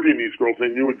recruiting these girls. They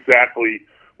knew exactly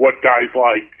what guys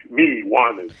like me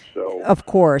wanted. So, of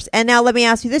course. And now let me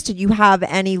ask you this: did you have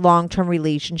any long-term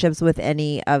relationships with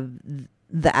any of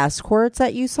the escorts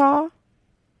that you saw?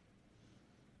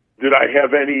 Did I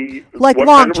have any like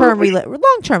long-term,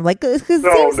 long-term? Like, because it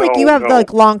seems like you have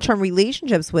like long-term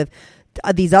relationships with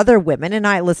these other women. And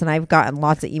I've gotten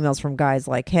lots of emails from guys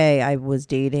like, "Hey, I was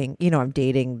dating, I'm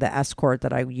dating the escort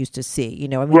that I used to see."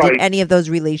 I mean, did any of those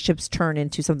relationships turn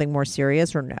into something more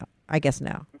serious, or no? I guess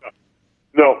no.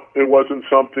 No. it wasn't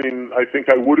something I think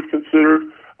I would have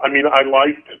considered. I mean, I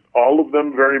liked all of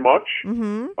them very much,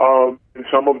 and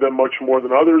some of them much more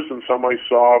than others, and some I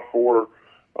saw for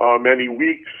many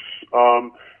weeks.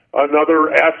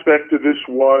 Another aspect of this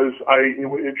was I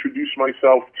introduced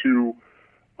myself to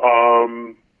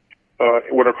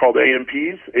what are called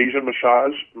AMPs, Asian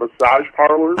massage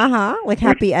parlors. Like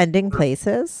happy ending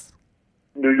places.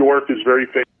 New York is very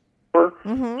famous for.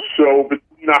 So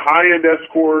between a high-end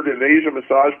escort and Asian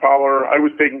massage parlor, I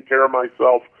was taking care of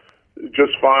myself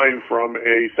just fine from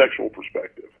a sexual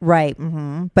perspective. Right.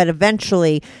 But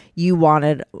eventually you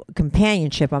wanted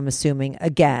companionship, I'm assuming,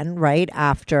 again, right?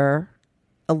 After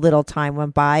a little time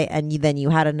went by, and then you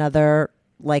had another,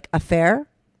 like, affair?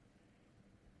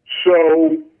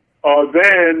 So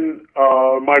then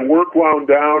my work wound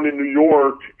down in New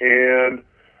York, and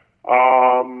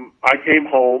I came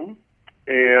home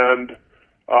and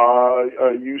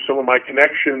used some of my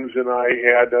connections, and I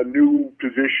had a new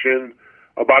position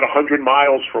about 100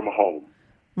 miles from home.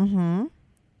 And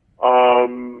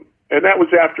that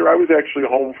was after I was actually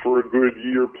home for a good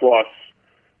year plus.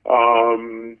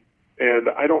 And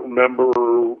I don't remember,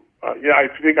 I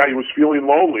think I was feeling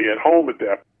lonely at home at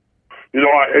that. You know,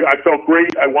 I felt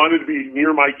great. I wanted to be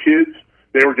near my kids.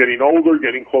 They were getting older,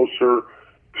 getting closer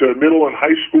to middle and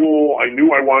high school. I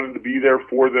knew I wanted to be there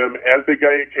for them as they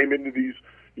came into these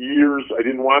years. I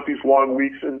didn't want these long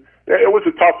weeks. And it was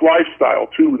a tough lifestyle,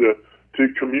 too, to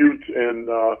commute and,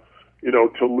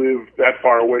 to live that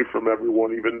far away from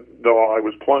everyone, even though I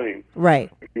was playing.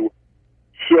 Right.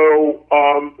 So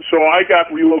I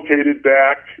got relocated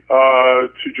back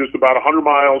to just about 100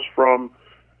 miles from,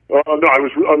 I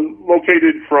was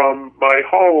located from my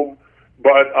home,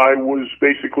 but I was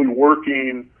basically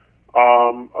working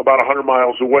about 100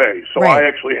 miles away. So right. I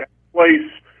actually had a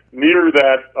place near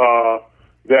that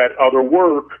other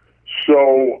work.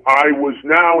 So I was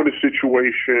now in a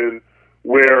situation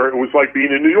where it was like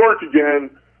being in New York again,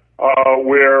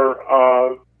 where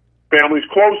family's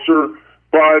closer,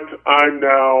 but I'm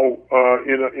now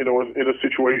in a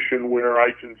situation where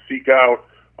I can seek out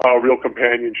real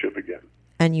companionship again.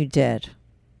 And you did.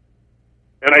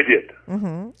 And I did.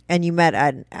 And you met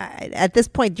at this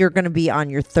point. You're going to be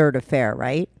on your third affair,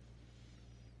 right?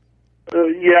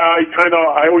 Yeah,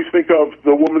 I always think of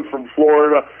the woman from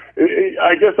Florida.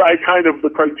 I guess the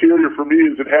criteria for me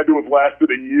is it had to have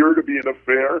lasted a year to be an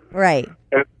affair. Right.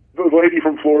 And the lady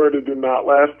from Florida did not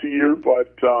last a year,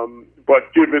 but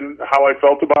given how I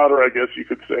felt about her, I guess you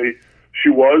could say she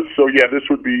was. So yeah, this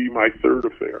would be my third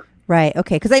affair. Right.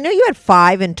 Okay. Because I know you had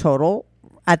 5 in total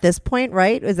at this point,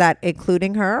 right? Is that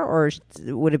including her, or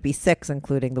would it be 6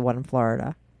 including the one in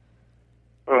Florida?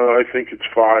 I think it's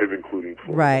 5 including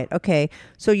Florida. Right. Okay.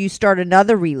 So you start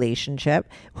another relationship.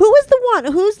 Who's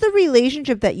the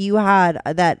relationship that you had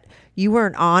that you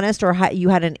weren't honest, or you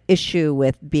had an issue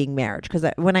with being married? Because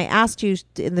when I asked you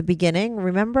in the beginning,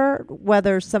 remember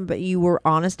whether you were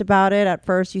honest about it at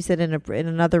first? You said in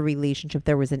another relationship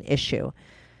there was an issue.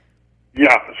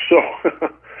 Yeah. So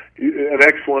an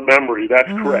excellent memory. That's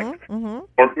correct.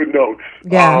 Or good notes.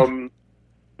 Yeah.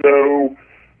 So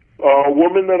a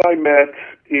woman that I met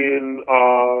in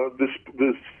this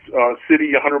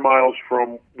city 100 miles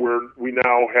from where we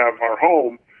now have our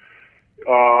home,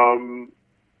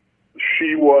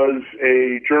 she was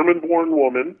a German-born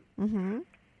woman, married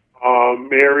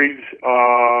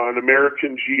an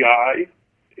American GI,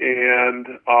 and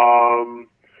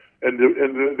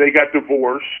they got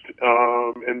divorced,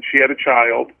 and she had a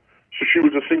child. So she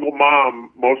was a single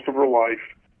mom most of her life,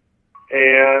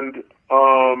 and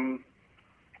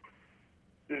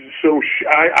so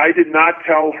I did not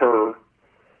tell her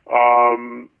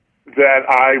that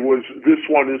I was. This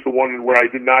one is the one where I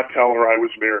did not tell her I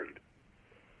was married.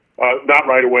 Not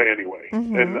right away, anyway.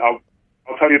 And I'll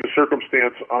tell you the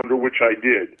circumstance under which I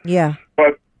did. Yeah.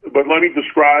 But let me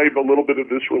describe a little bit of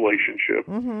this relationship.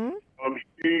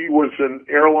 She was an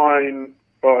airline.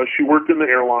 She worked in the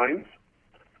airlines.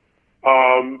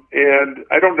 And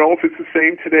I don't know if it's the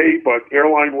same today, but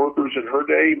airline workers in her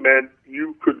day meant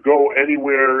you could go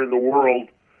anywhere in the world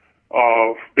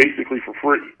basically for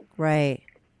free. Right.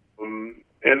 And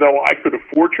though I could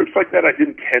afford trips like that, I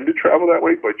didn't tend to travel that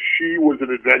way, but she was an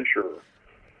adventurer.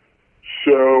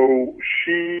 So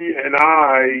she and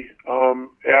I,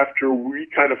 after we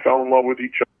kind of fell in love with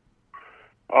each other,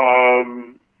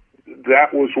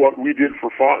 that was what we did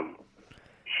for fun.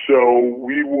 So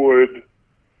we would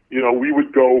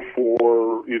go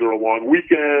for either a long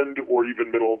weekend or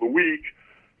even middle of the week.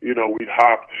 We'd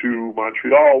hop to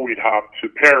Montreal, we'd hop to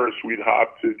Paris, we'd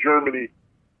hop to Germany,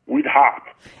 we'd hop.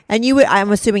 And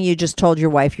I'm assuming you just told your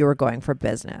wife you were going for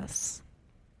business.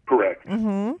 Correct.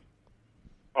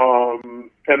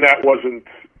 and that wasn't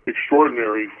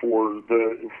extraordinary for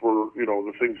the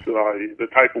things the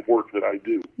type of work that I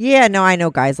do. Yeah, no, I know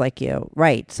guys like you,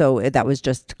 right? So that was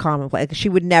just commonplace. She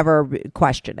would never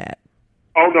question it.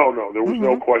 Oh no, there was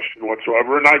no question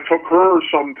whatsoever. And I took her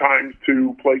sometimes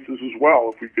to places as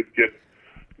well. If we could get,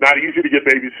 not easy to get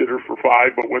babysitter for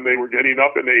 5, but when they were getting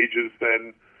up in ages,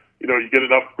 then you get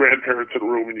enough grandparents in a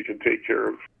room and you can take care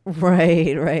of.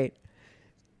 Right.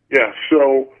 Yeah,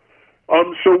 so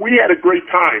we had a great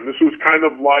time. This was kind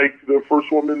of like the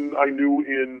first woman I knew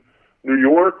in New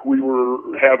York. We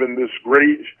were having this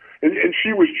great, and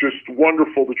she was just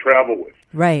wonderful to travel with.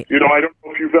 Right. I don't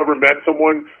know if you've ever met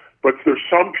someone, but there's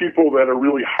some people that are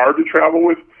really hard to travel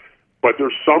with, but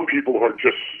there's some people who are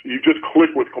you just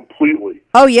click with completely.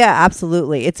 Oh yeah,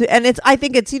 absolutely. I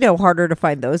think it's harder to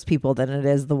find those people than it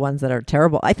is the ones that are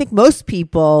terrible. I think most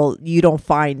people you don't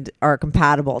find are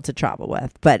compatible to travel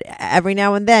with, but every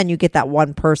now and then you get that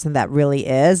one person that really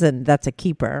is, and that's a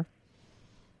keeper.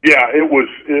 Yeah, it was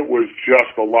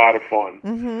just a lot of fun.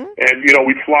 Mm-hmm. And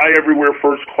we'd fly everywhere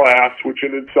first class, which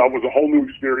in itself was a whole new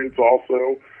experience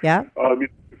also. Yeah.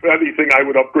 If anything, I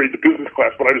would upgrade to business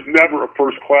class, but I was never a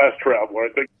first class traveler. I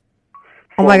think.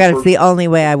 Oh my God, it's the only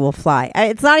way I will fly.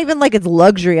 It's not even like it's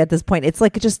luxury at this point. It's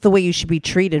like just the way you should be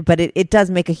treated. But it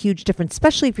does make a huge difference,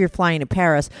 especially if you're flying to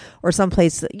Paris or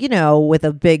someplace, with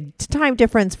a big time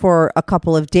difference for a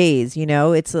couple of days.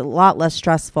 It's a lot less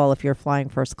stressful if you're flying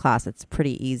first class. It's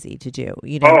pretty easy to do.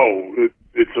 Oh,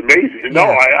 it's amazing. Yeah. No,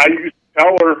 I used to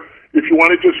tell her, if you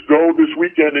want to just go this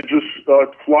weekend and just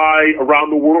fly around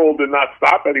the world and not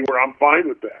stop anywhere, I'm fine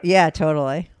with that. Yeah,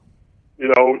 totally. You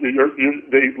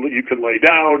can lay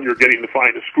down. You're getting the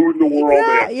finest food in the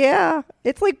world. Yeah.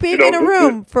 It's like being in a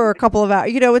room for a couple of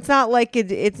hours. It's not like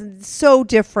it's so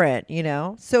different.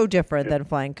 So different than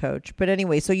flying coach. But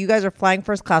anyway, so you guys are flying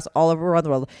first class all over around the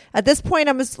world. At this point,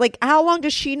 I'm just like, how long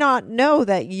does she not know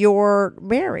that you're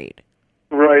married?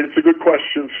 Right. It's a good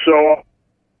question. So.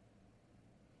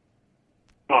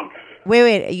 Months.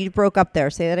 Wait, you broke up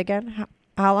there. Say that again.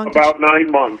 How long? About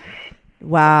 9 months.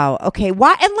 Wow. Okay.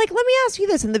 Why? And let me ask you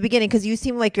this in the beginning, because you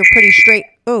seem like you're pretty straight.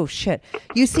 Oh shit.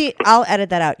 I'll edit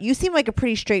that out. You seem like a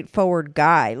pretty straightforward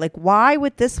guy. Like, why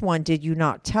with this one did you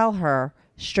not tell her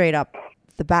straight up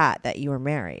the bat that you were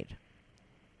married?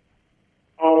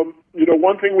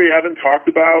 One thing we haven't talked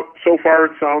about so far,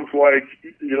 it sounds like,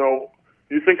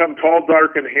 you think I'm tall,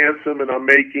 dark, and handsome, and I'm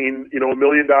making, $1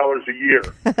 million a year.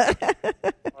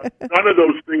 None of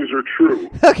those things are true.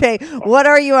 Okay. What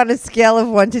are you on a scale of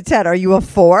 1 to 10? Are you a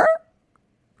 4?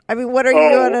 I mean, what are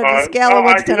you on a scale of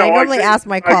 1 to 10? I normally ask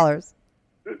my callers.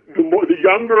 The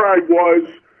younger I was,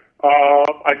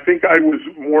 I think I was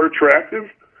more attractive.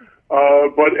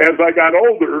 But as I got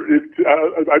older,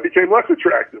 I became less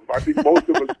attractive. I think most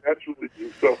of us naturally do.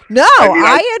 So no,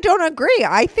 I don't agree.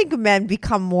 I think men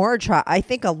become more attractive. I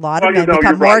think a lot of men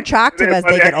become more attractive as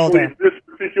they get older. This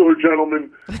particular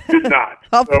gentleman did not.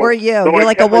 Oh, poor you. You're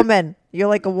like a woman. You're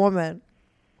like a woman.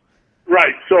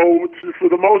 Right. So for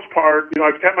the most part,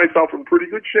 I've kept myself in pretty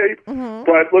good shape. Mm-hmm.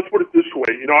 But let's put it this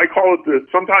way. I call it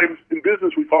sometimes in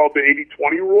business we call it the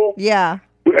 80-20 rule. Yeah.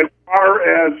 As far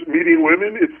as meeting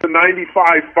women, it's the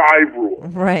 95-5 rule.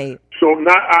 Right. So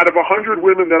not out of 100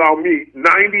 women that I'll meet,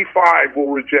 95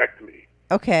 will reject me.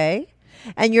 Okay.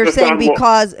 And you're saying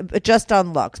because just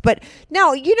on looks. But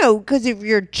now, because of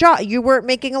your job, you weren't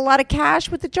making a lot of cash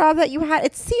with the job that you had.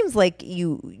 It seems like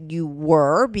you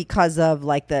were because of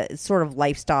like the sort of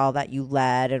lifestyle that you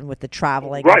led and with the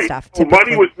traveling and stuff. Well,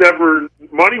 money was never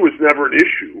an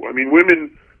issue. I mean,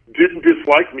 women didn't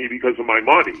dislike me because of my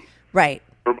money. Right.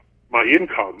 My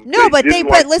income. No, but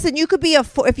listen, you could be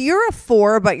if you're a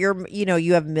 4, but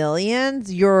you have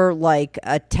millions, you're like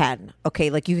a 10. Okay,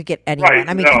 like you could get anyone. Right,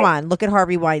 I mean, come on, look at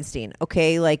Harvey Weinstein.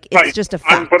 Okay, like it's just a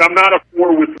fact. But I'm not a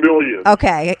 4 with millions.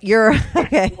 Okay, you're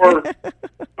okay.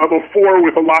 I'm a 4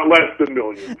 with a lot less than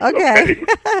millions. Okay.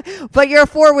 But you're a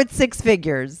 4 with 6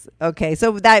 figures. Okay,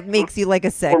 so that makes you like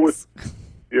a 6.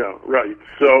 Yeah, right.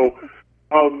 So,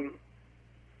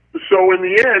 so in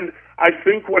the end, I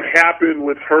think what happened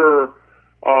with her,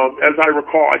 as I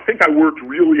recall, I think I worked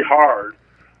really hard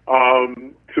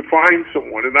to find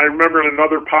someone. And I remember in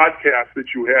another podcast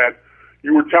that you had,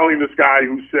 you were telling this guy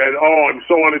who said, "Oh, I'm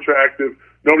so unattractive,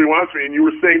 nobody wants me," and you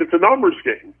were saying it's a numbers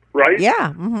game, right?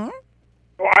 Yeah. Mm-hmm.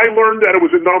 So I learned that it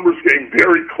was a numbers game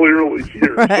very clearly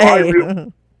here. Right.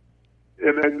 So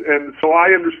so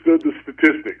I understood the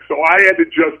statistics. So I had to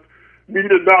just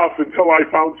meet enough until I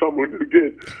found someone who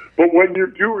did. But when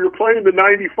you're playing the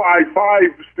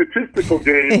 95-5 statistical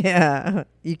game, Yeah,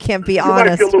 you can't be you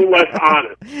honest. might be a little less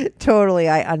honest. Totally,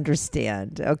 I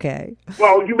understand. Okay.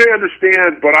 Well, you may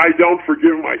understand, but I don't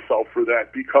forgive myself for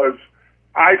that because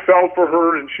I fell for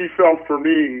her and she fell for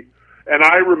me. And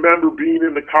I remember being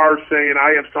in the car saying,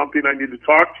 I have something I need to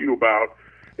talk to you about.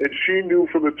 And she knew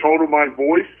from the tone of my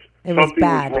voice something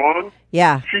was wrong.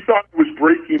 Yeah. She thought I was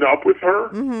breaking up with her.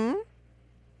 Mm-hmm.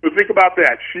 But think about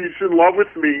that. She's in love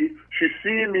with me. She's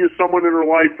seeing me as someone in her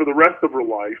life for the rest of her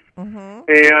life. Mm-hmm.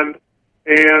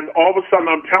 And all of a sudden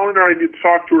I'm telling her I need to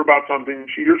talk to her about something. And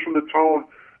she hears from the tone,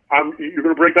 you're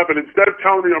going to break up. And instead of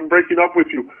telling me I'm breaking up with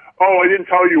you, oh, I didn't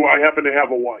tell you I happen to have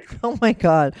a wife. Oh, my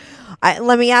God.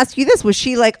 Let me ask you this. Was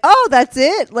she like, oh, that's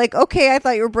it? Like, okay, I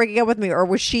thought you were breaking up with me. Or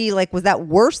was she like, was that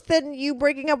worse than you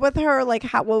breaking up with her? Like,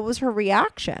 what was her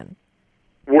reaction?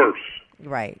 Worse.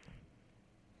 Right.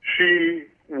 She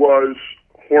was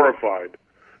horrified.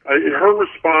 Her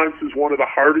response is one of the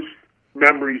hardest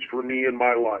memories for me in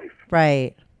my life.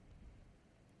 Right.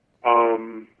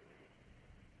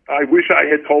 I wish I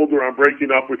had told her I'm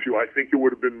breaking up with you. I think it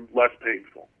would have been less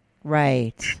painful.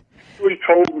 Right. She really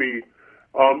told me.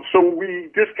 So we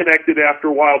disconnected after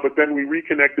a while, but then we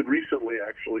reconnected recently,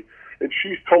 actually. And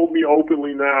she's told me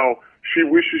openly now she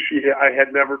wishes I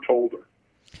had never told her.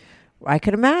 I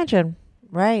could imagine.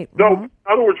 Right. No, Mm-hmm. in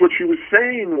other words, what she was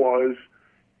saying was,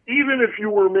 even if you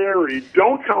were married,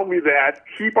 don't tell me that.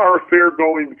 Keep our affair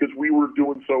going because we were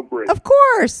doing so great. Of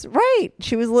course, right.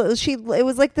 It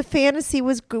was like the fantasy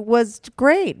was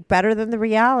great, better than the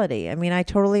reality. I mean, I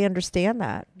totally understand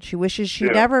that. She wishes she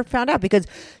never found out because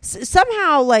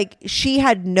somehow, like, she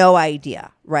had no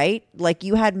idea, right? Like,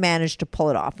 you had managed to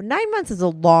pull it off. 9 months is a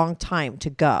long time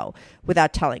to go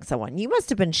without telling someone. You must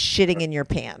have been shitting in your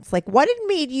pants. Like, what had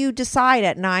made you decide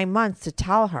at 9 months to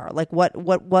tell her? Like, what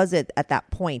was it at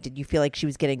that point? Did you feel like she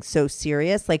was getting so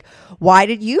serious? Like, why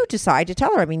did you decide to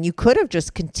tell her? I mean, you could have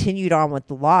just continued on with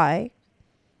the lie.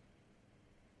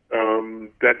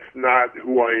 That's not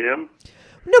who I am.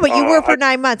 No, but you were for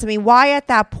 9 months. I mean, why at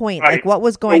that point? Like, what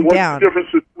was going down? What's the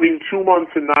difference between 2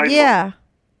 months and 9 months? Yeah.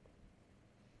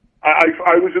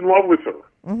 I was in love with her,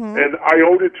 and I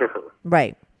owed it to her.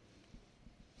 Right.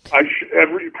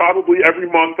 Probably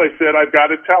every month I said, I've got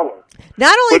to tell her.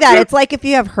 Not only that, it's like if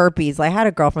you have herpes. I had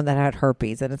a girlfriend that had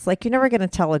herpes, and it's like you're never going to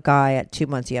tell a guy at 2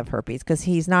 months you have herpes because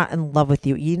he's not in love with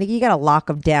you. You got to lock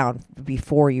them down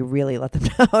before you really let them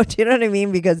know. Do you know what I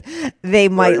mean? Because they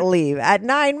might leave. At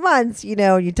 9 months,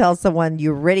 you tell someone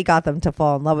you already got them to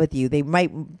fall in love with you, they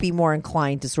might be more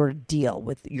inclined to sort of deal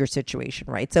with your situation,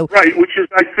 right? So, right, which is,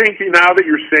 I think, now that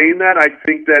you're saying that, I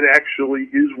think that actually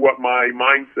is what my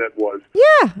mindset was.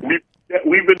 Yeah.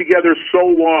 We've been together so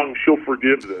long, she'll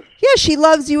forgive this. Yeah, she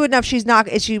loves you enough. She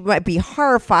might be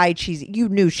horrified. You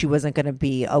knew she wasn't going to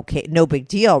be okay. No big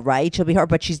deal, right? She'll be hurt,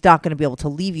 but she's not going to be able to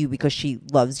leave you because she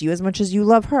loves you as much as you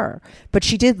love her. But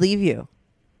she did leave you.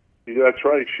 Yeah, that's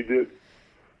right. She did.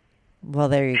 Well,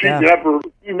 there you She go. never.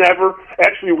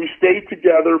 Actually, we stayed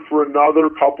together for another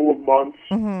couple of months.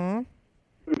 Mm-hmm.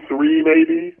 3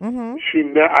 maybe.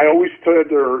 Mm-hmm. I always told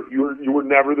her you were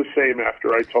never the same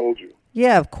after I told you.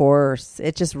 Yeah, of course.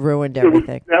 It just ruined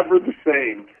everything. It was never the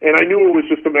same, and I knew it was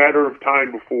just a matter of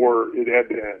time before it had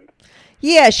to end.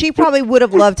 Yeah, she probably would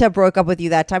have loved to have broke up with you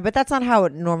that time, but that's not how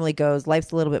it normally goes.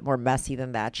 Life's a little bit more messy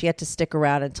than that. She had to stick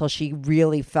around until she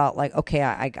really felt like,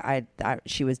 okay,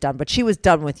 she was done. But she was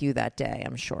done with you that day,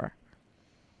 I'm sure.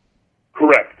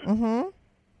 Correct. Mm-hmm.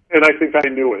 And I think I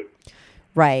knew it.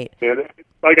 Right. And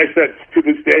like I said, to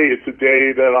this day, it's a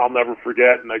day that I'll never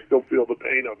forget, and I still feel the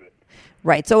pain of it.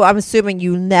 Right. So I'm assuming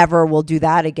you never will do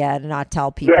that again and not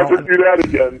tell people. Never do that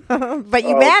again. But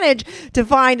you managed to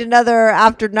find another,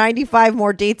 after 95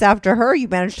 more dates after her, you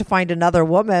managed to find another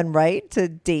woman, right, to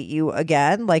date you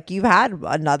again. Like you've had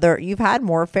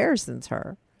more affairs since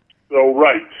her. So,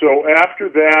 right. So after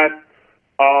that,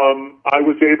 I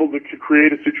was able to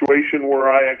create a situation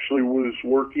where I actually was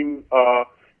working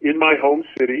in my home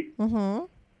city. Mm-hmm.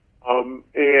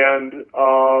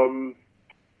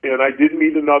 And I did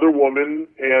meet another woman,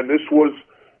 and this was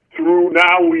through,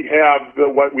 now we have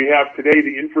what we have today,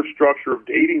 the infrastructure of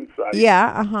dating sites.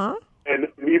 Yeah, uh-huh. And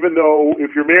even though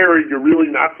if you're married, you're really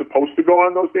not supposed to go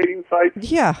on those dating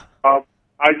sites. Yeah.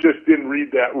 I just didn't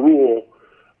read that rule.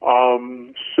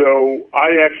 So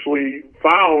I actually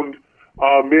found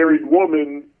a married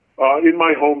woman in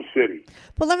my home city.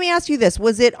 But let me ask you this.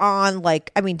 Was it on,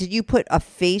 did you put a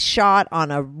face shot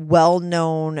on a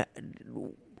well-known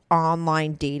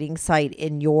online dating site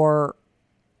in your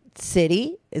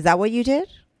city? Is that what you did?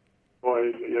 Well,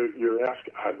 you're were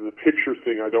asking the picture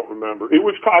thing. I don't remember. It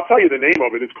was. I'll tell you the name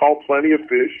of it. It's called Plenty of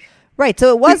Fish. Right.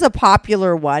 So it was a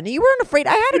popular one. You weren't afraid.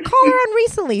 I had a caller on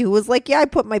recently who was like, yeah, I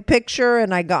put my picture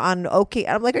and I got on OK.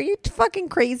 I'm like, are you fucking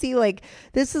crazy? Like,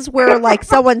 this is where like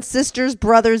someone's sister's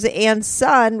brother's and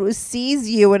son sees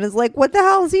you and is like, what the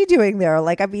hell is he doing there?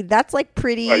 Like, I mean, that's like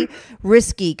pretty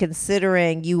risky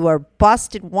considering you were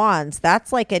busted once.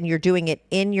 That's like, and you're doing it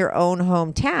in your own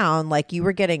hometown. Like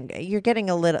you're getting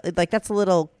a little, like that's a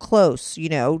little close, you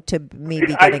know, to maybe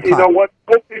getting caught. You know what?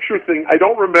 The picture thing, I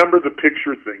don't remember the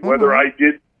picture thing, whether I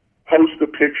did post a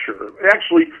picture.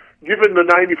 Actually, given the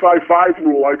 95.5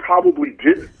 rule, I probably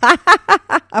did.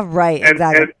 Right,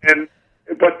 exactly.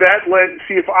 But that led,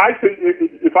 see, if I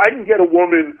can get a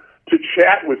woman to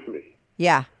chat with me,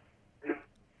 yeah, then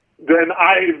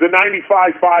the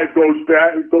 95.5 goes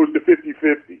to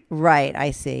 50-50. Right,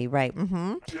 I see. Right.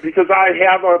 Mm-hmm. Because I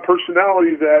have a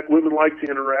personality that women like to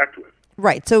interact with.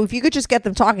 Right. So if you could just get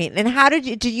them talking. And how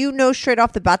did you know straight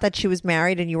off the bat that she was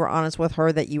married and you were honest with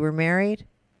her that you were married?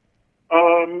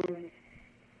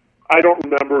 I don't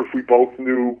remember if we both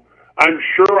knew. I'm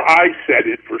sure I said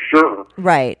it for sure.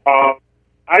 Right.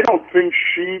 I don't think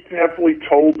she definitely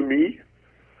told me.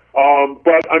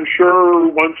 But I'm sure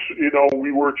once,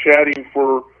 we were chatting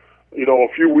for, a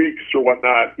few weeks or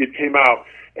whatnot, it came out.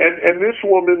 And this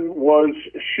woman was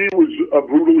a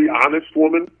brutally honest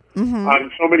woman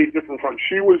on so many different fronts.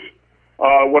 She was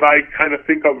what I kind of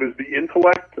think of as the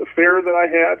intellect affair that I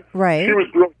had. Right. She was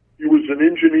brilliant. She was an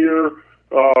engineer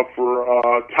for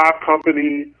a top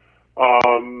company,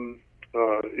 and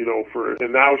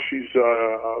now she's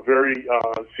a very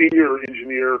senior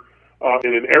engineer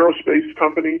in an aerospace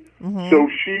company. So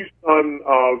she's done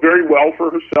very well for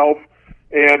herself.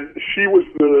 And she was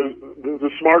the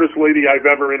smartest lady I've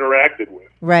ever interacted with.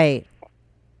 Right.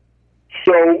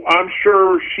 So I'm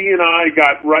sure she and I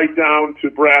got right down to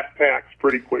brass tacks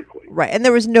pretty quickly. Right. And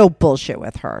there was no bullshit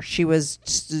with her. She was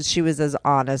as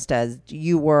honest as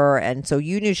you were. And so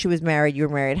you knew she was married. You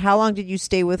were married. How long did you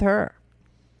stay with her?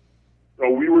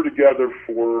 We were together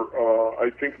for, I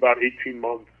think, about 18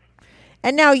 months.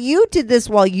 And now you did this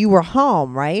while you were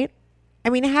home, right? I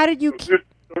mean, how did you keep...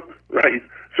 Right.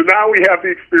 So now we have the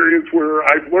experience where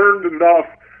I've learned enough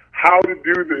how to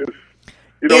do this.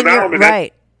 Now I'm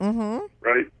right. Mm-hmm.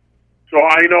 Right. So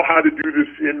I know how to do this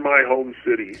in my home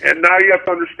city. And now you have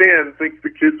to understand, think the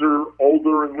kids are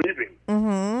older and leaving.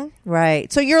 Mm-hmm.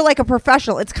 Right. So you're like a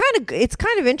professional. It's kind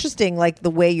of interesting, like the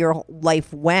way your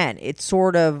life went. It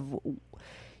sort of,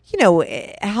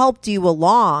 it helped you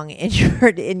along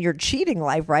in your cheating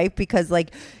life, right? Because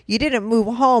like you didn't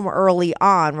move home early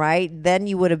on, right? Then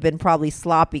you would have been probably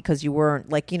sloppy because you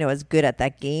weren't as good at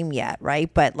that game yet,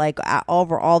 right? But like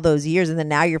over all those years, and then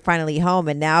now you're finally home,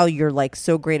 and now you're like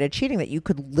so great at cheating that you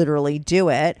could literally do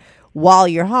it while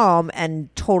you're home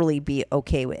and totally be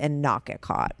okay with and not get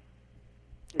caught.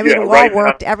 I mean, all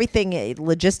worked. Everything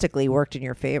logistically worked in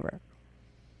your favor.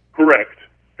 Correct.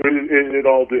 It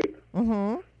all did.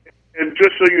 Mm-hmm. And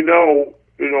just so you know,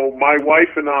 my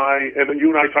wife and I, and you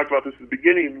and I talked about this at the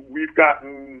beginning, we've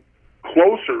gotten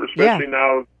closer, especially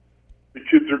now the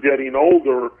kids are getting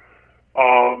older.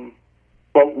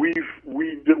 But we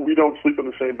don't sleep in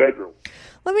the same bedroom.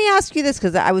 Let me ask you this,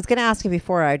 because I was going to ask you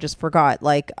before, I just forgot.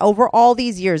 Like over all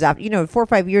these years, after 4 or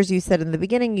 5 years, you said in the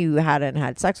beginning you hadn't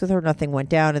had sex with her, nothing went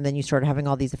down, and then you started having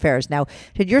all these affairs. Now,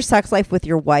 did your sex life with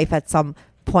your wife at some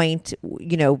point,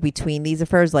 between these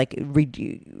affairs, like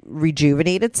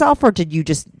rejuvenate itself, or did you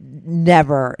just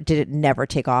never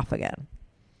take off again?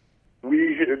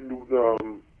 We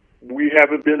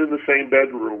haven't been in the same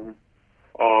bedroom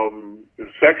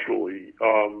sexually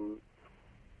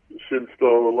since the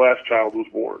last child was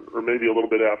born, or maybe a little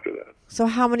bit after that. So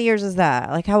how many years is that?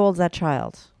 Like, how old is that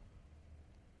child?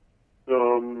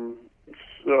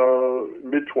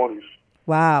 Mid-20s.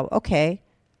 Wow. Okay.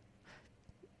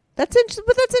 That's interesting.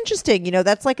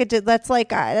 That's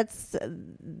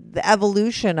the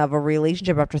evolution of a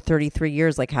relationship after 33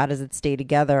 years. Like, how does it stay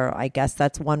together? I guess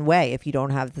that's one way if you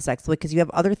don't have the sex, because you have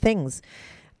other things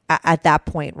at that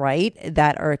point, right?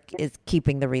 That is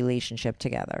keeping the relationship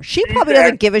together. She probably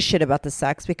doesn't give a shit about the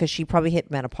sex because she probably hit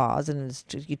menopause and is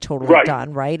totally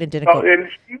done, right? And didn't go. And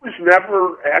she was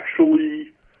never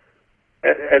actually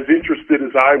as interested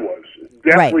as I was.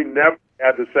 Definitely never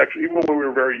had the sex, even when we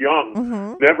were very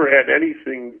young, never had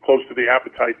anything close to the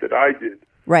appetite that I did.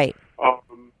 Right.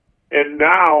 And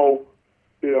now,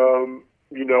 the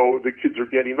kids are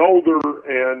getting older,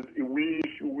 and we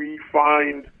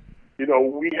find,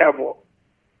 we have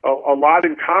a lot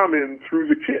in common through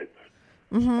the kids.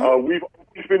 Mm-hmm. We've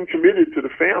always been committed to the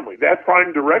family. That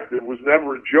prime directive was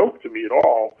never a joke to me at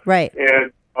all. Right.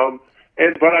 And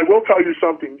But I will tell you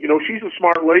something. You know, she's a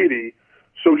smart lady,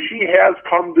 so she has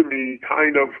come to me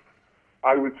kind of,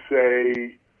 I would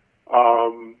say,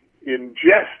 in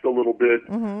jest a little bit.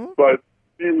 But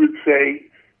she would say,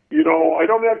 you know, I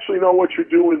don't actually know what you're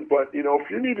doing, but you know, if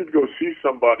you needed to go see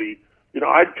somebody, you know,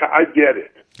 I'd get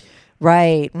it.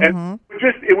 Right. And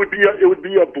it would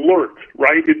be a blurt,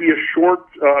 right? It'd be a short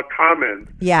comment.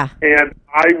 Yeah. And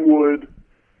I would,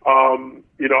 I'm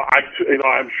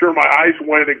sure my eyes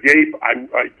went agape.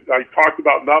 I talked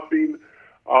about nothing,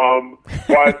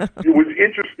 but it was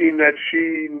interesting that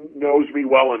she knows me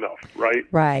well enough, right?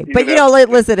 Right. But you know,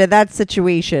 listen, in that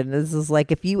situation, this is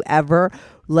like if you ever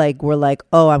were like,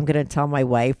 oh, I'm going to tell my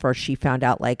wife, or she found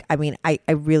out, like, I mean, I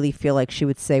really feel like she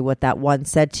would say what that one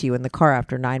said to you in the car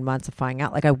after 9 months of finding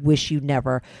out. Like, I wish you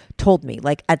never told me.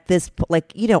 Like, at this,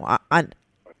 like, you know,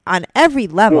 on every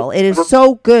level, it is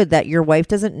so good that your wife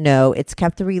doesn't know. It's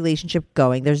kept the relationship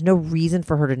going. There's no reason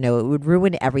for her to know. It would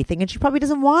ruin everything, and she probably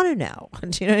doesn't want to know.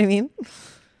 Do you know what I mean?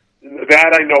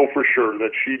 That I know for sure,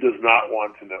 that she does not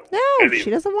want to know. No,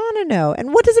 she doesn't want to know.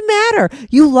 And what does it matter?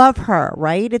 You love her,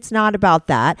 right? It's not about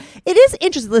that. It is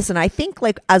interesting. Listen, I think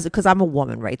because I'm a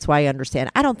woman, right? So I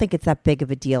understand. I don't think it's that big of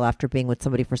a deal after being with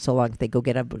somebody for so long if they go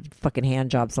get a fucking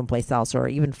hand job someplace else or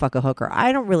even fuck a hooker.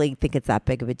 I don't really think it's that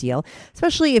big of a deal,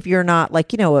 especially if you're not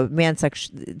like, you know, a man's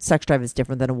sex drive is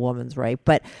different than a woman's, right?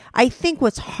 But I think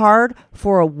what's hard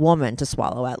for a woman to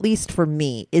swallow, at least for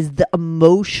me, is the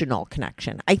emotional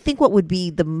connection. I think what would be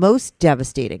the most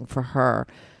devastating for her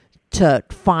to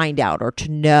find out or to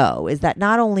know is that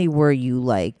not only were you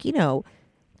like, you know,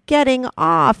 getting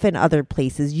off in other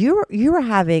places, you were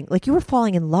having, like, you were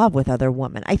falling in love with other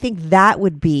women. I think that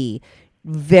would be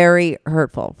very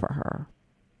hurtful for her.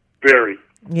 Very.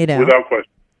 You know, without question.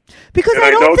 Because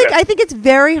I think it's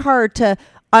very hard to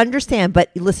understand, but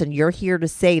listen, you're here to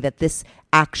say that this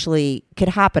actually could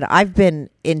happen. I've been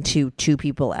into two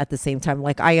people at the same time.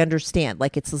 Like, I understand.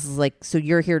 Like, this is like, so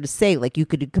you're here to say, like, you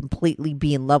could completely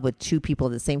be in love with two people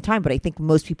at the same time, but I think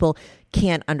most people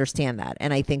can't understand that.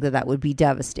 And I think that would be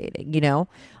devastating, you know,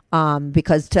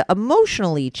 because to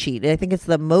emotionally cheat, I think it's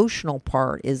the emotional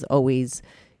part is always,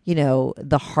 you know,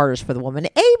 the hardest for the woman.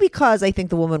 Because I think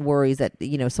the woman worries that,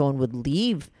 you know, someone would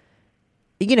leave.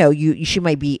 You know, she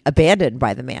might be abandoned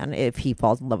by the man if he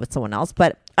falls in love with someone else.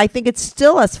 But I think it's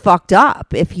still as fucked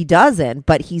up if he doesn't,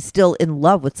 but he's still in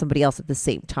love with somebody else at the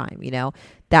same time. You know,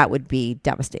 that would be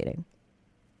devastating.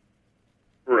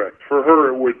 Correct. For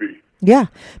her, it would be. Yeah.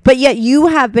 But yet you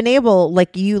have been able,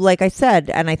 like I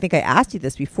said, and I think I asked you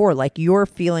this before, like your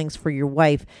feelings for your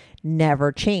wife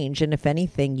never change. And if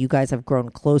anything, you guys have grown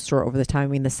closer over the time. I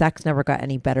mean, the sex never got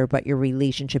any better, but your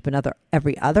relationship and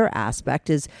every other aspect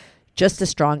is just as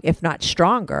strong, if not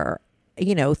stronger,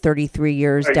 you know, 33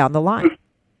 years down the line.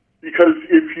 Because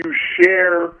if you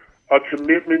share a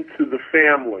commitment to the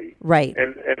family, right,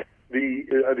 and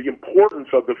the importance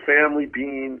of the family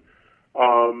being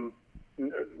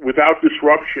without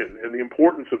disruption, and the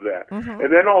importance of that,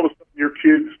 and then all of a sudden your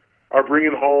kids are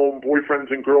bringing home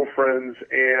boyfriends and girlfriends,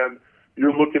 and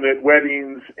you're looking at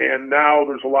weddings, and now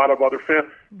there's a lot of other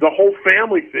the whole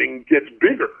family thing gets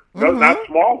bigger, not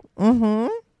smaller.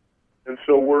 And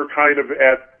so we're kind of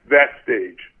at that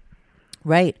stage.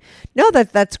 Right. No,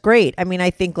 that's great. I mean, I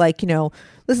think, like, you know,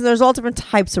 listen, there's all different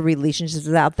types of relationships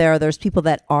out there. There's people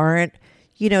that aren't,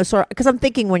 you know, so because I'm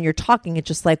thinking when you're talking, it's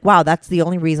just like, wow, that's the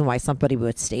only reason why somebody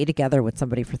would stay together with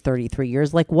somebody for 33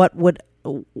 years. Like,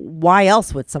 why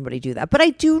else would somebody do that? But I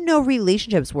do know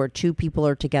relationships where two people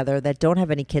are together that don't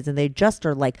have any kids and they just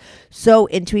are like so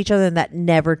into each other and that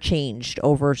never changed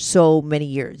over so many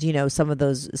years. You know,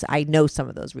 I know some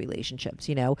of those relationships,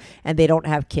 you know, and they don't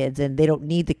have kids and they don't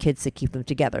need the kids to keep them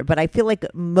together. But I feel like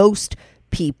most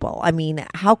people, I mean,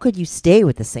 how could you stay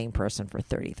with the same person for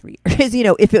 33 years? You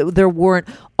know, if there weren't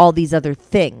all these other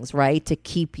things, right, to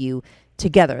keep you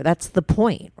together. That's the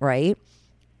point, right?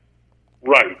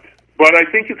 Right. But I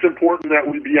think it's important that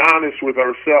we be honest with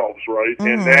ourselves, right?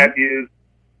 And that is,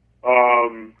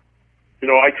 you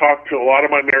know, I talk to a lot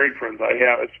of my married friends. I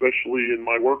have, especially in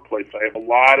my workplace, I have a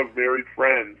lot of married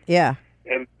friends. Yeah.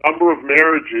 And the number of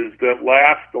marriages that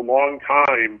last a long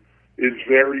time is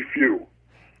very few.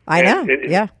 I know.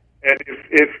 Yeah. And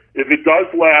if it does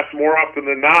last more often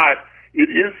than not, it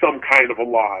is some kind of a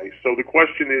lie. So the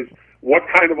question is, what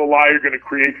kind of a lie are you going to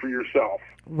create for yourself?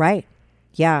 Right.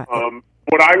 Yeah.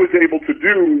 What I was able to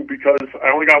do, because I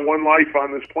only got one life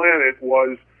on this planet,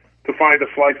 was to find a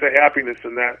slice of happiness,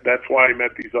 and that's why I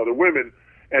met these other women.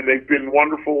 And they've been a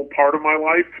wonderful part of my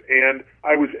life, and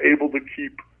I was able to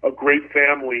keep a great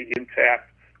family intact,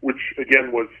 which,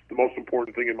 again, was the most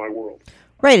important thing in my world.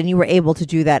 Right, and you were able to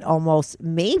do that almost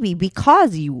maybe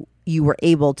because you you were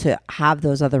able to have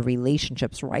those other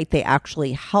relationships, right? They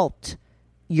actually helped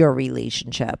your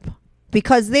relationship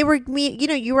because they were,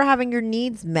 you were having your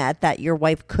needs met that your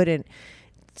wife couldn't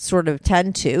sort of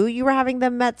tend to. You were having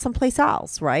them met someplace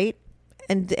else, right?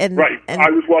 And right. I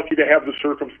was lucky to have the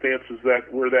circumstances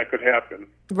where that could happen.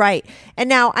 Right. And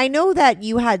now I know that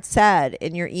you had said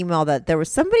in your email that there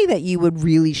was somebody that you would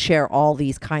really share all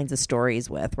these kinds of stories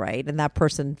with, right? And that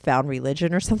person found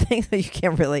religion or something, so you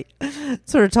can't really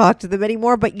sort of talk to them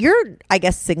anymore. But you're, I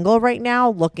guess, single right now,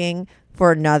 looking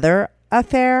for another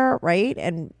affair, right?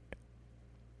 And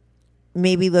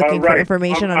maybe looking for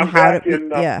information on how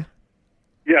to.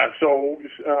 Yeah, so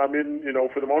I'm in,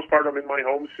 for the most part, I'm in my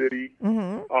home city,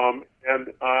 and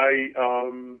I.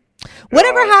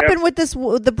 Whatever happened with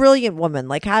the brilliant woman?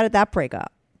 Like, how did that break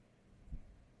up?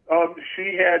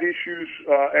 She had issues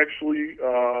actually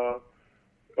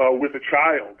with a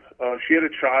child. She had a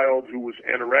child who was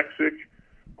anorexic,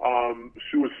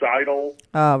 suicidal.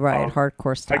 Oh, right,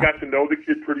 hardcore stuff. I got to know the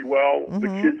kid pretty well.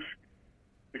 The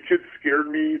kids scared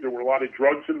me. There were a lot of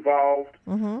drugs involved.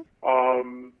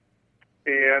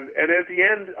 And at the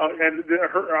end,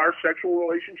 our sexual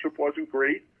relationship wasn't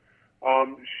great.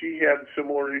 She had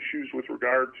similar issues with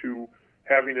regard to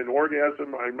having an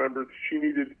orgasm. I remember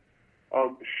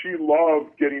she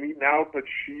loved getting eaten out, but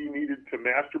she needed to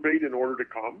masturbate in order to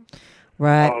come.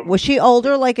 Right. Was she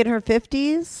older, like in her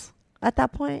 50s at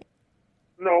that point?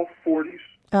 No, 40s.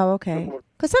 Oh, okay.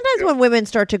 Because sometimes when women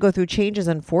start to go through changes,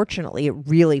 unfortunately, it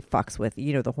really fucks with,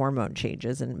 the hormone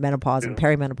changes and menopause and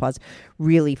perimenopause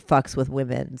really fucks with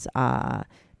women's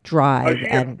drive.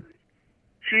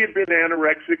 She had been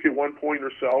anorexic at one point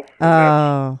herself.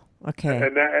 Oh, okay.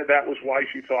 And that was why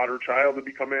she thought her child had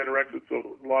become anorexic,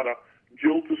 so a lot of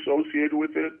guilt associated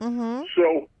with it.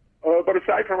 So, but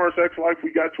aside from our sex life,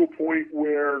 we got to a point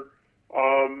where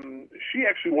she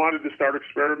actually wanted to start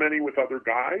experimenting with other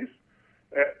guys.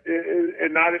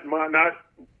 And not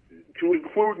to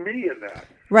include me in that,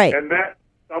 right? And that's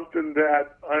something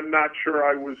that I'm not sure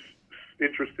I was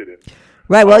interested in.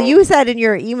 Right. Well, you said in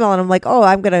your email, and I'm like, oh,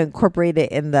 I'm going to incorporate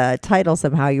it in the title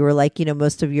somehow. You were like,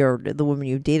 most of the women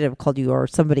you dated have called you, or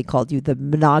somebody called you, the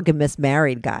monogamous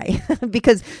married guy,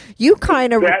 because you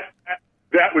kind of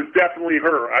that was definitely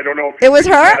her. I don't know if it was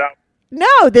her.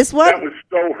 No, this one that was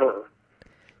so her.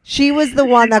 She was the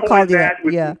one that called you that.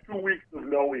 Within 2 weeks of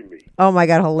knowing me. Oh my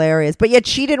God, hilarious! But yet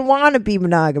she didn't want to be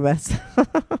monogamous.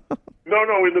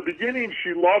 No. In the beginning,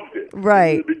 she loved it.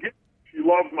 Right. In the beginning, she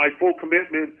loved my full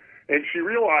commitment, and she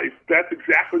realized that's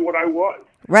exactly what I was.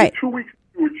 Right. 2 weeks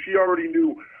into it, she already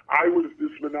knew I was this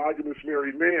monogamous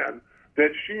married man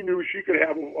that she knew she could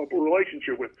have a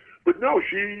relationship with. But no,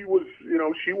 she was,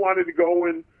 she wanted to go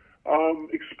and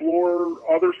explore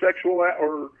other sexual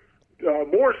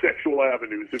more sexual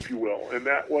avenues, if you will, and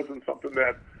that wasn't something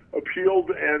that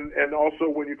appealed. And also,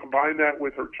 when you combine that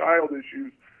with her child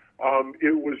issues,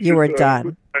 it was you were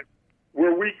done.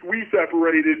 Where we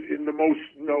separated in the most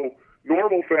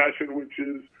normal fashion, which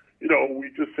is we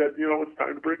just said it's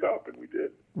time to break up, and we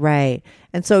did. Right,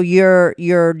 and so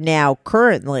you're now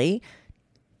currently.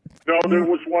 No, there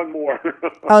was one more.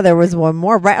 Oh, there was one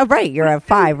more. Right, right. You're at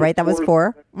 5, right? That was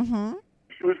 4.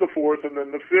 She was the 4th, and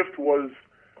then the 5th was.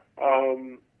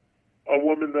 A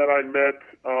woman that I met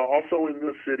also in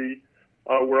the city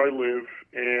where I live,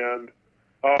 and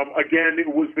again,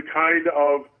 it was the kind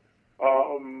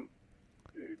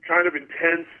of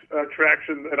intense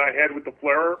attraction that I had with the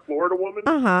Florida woman,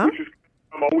 which is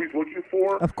I'm always looking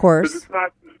for. Of course, it's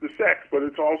not just the sex, but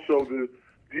it's also the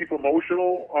deep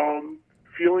emotional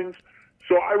feelings.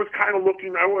 So I was kind of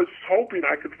looking. I was hoping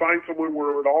I could find someone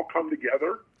where it would all come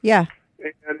together. Yeah,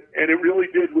 and it really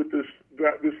did with this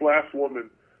last woman,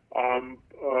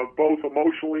 both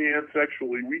emotionally and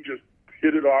sexually. We just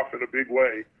hit it off in a big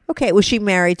way. Okay, was she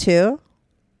married too?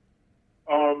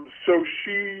 So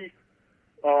she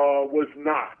was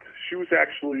not. She was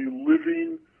actually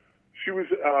living. She was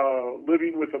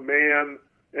living with a man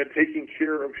and taking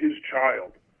care of his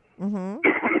child.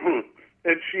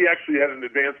 And she actually had an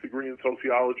advanced degree in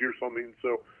sociology or something.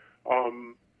 So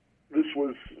this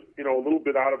was, a little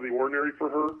bit out of the ordinary for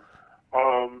her.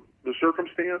 The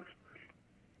circumstance.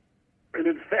 And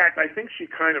in fact, I think she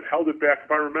kind of held it back.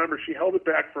 If I remember, she held it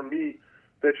back from me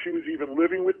that she was even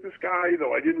living with this guy,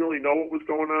 though I didn't really know what was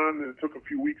going on. And it took a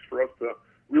few weeks for us to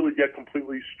really get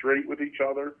completely straight with each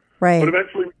other. Right. But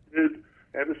eventually we did,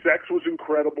 and the sex was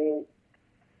incredible,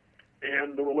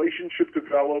 and the relationship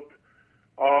developed.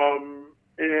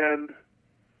 And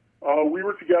we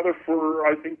were together for,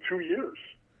 I think, 2 years.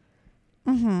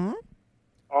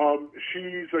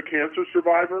 She's a cancer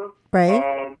survivor.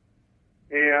 Right.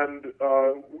 And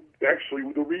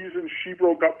actually, the reason she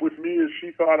broke up with me is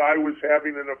she thought I was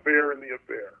having an affair in the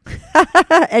affair.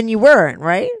 And you weren't,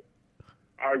 right?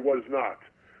 I was not.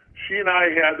 She and I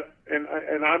had,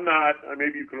 and I'm not,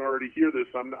 maybe you can already hear this,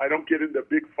 I don't get into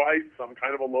big fights. I'm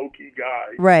kind of a low-key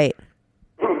guy. Right.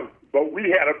 But we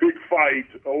had a big fight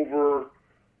over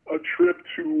a trip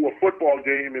to a football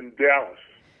game in Dallas.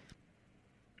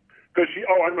 Because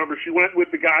I remember, she went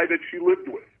with the guy that she lived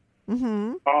with.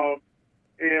 Mm-hmm.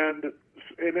 And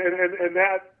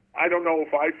that, I don't know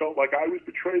if I felt like I was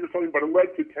betrayed or something, but it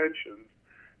led to tensions.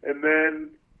 And then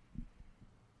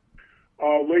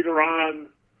later on,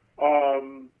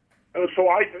 so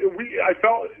I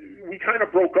felt we kind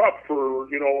of broke up for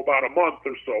about a month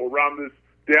or so around this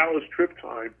Dallas trip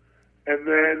time, and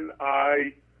then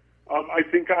I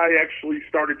think I actually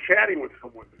started chatting with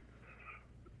some women.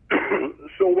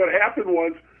 So what happened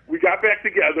was, we got back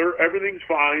together. Everything's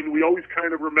fine. We always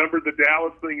kind of remembered the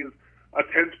Dallas thing as a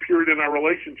tense period in our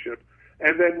relationship.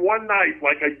 And then one night,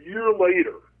 like a year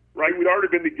later, right? We'd already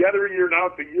been together a year. Now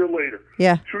it's a year later.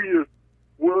 Yeah. 2 years.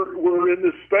 We're in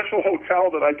this special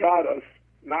hotel that I got us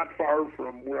not far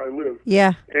from where I live.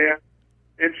 Yeah.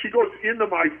 And she goes into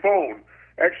my phone.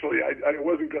 Actually, I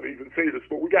wasn't going to even say this,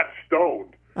 but we got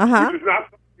stoned, which is not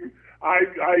something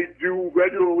I do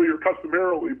regularly or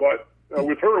customarily, but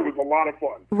with her, it was a lot of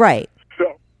fun. Right.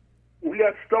 So we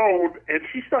got stoned, and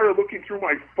she started looking through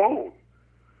my phone.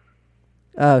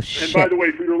 Oh, shit. And by the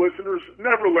way, for your listeners,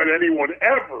 never let anyone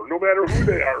ever, no matter who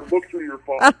they are, look through your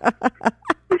phone.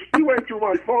 So she went through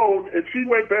my phone, and she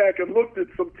went back and looked at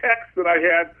some texts that I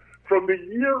had from the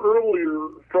year earlier,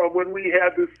 from when we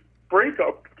had this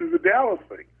breakup to the Dallas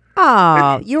thing.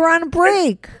 Oh, you were on a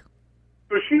break.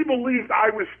 So she believed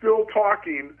I was still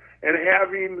talking and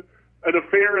having an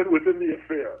affair within the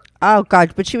affair. Oh,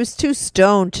 God, but she was too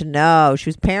stoned to know. She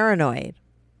was paranoid.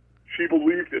 She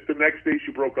believed it. The next day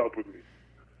she broke up with me.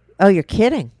 Oh, you're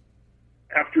kidding.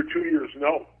 After 2 years,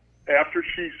 no. After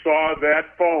she saw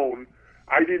that phone,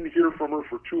 I didn't hear from her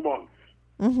for 2 months.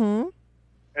 Mm-hmm.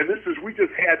 And we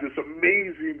just had this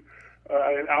amazing,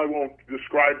 and I won't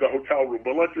describe the hotel room,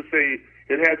 but let's just say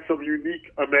it had some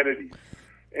unique amenities.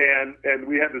 And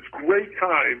we had this great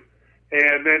time,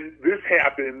 and then this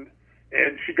happened,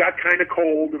 and she got kind of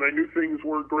cold, and I knew things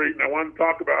weren't great, and I wanted to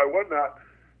talk about it, whatnot.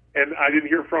 And I didn't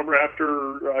hear from her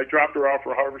after I dropped her off,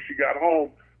 or however she got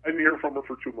home. I didn't hear from her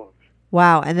for 2 months.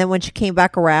 Wow. And then when she came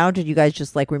back around, did you guys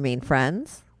just remain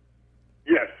friends?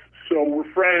 Yes. So we're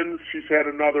friends. She's had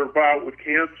another bout with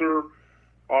cancer.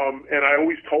 And I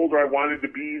always told her I wanted to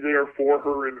be there for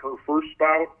her in her first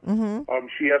bout. Mm-hmm.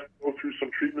 She has to go through some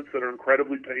treatments that are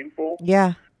incredibly painful.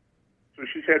 Yeah. So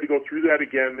she's had to go through that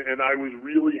again, and I was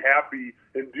really happy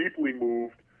and deeply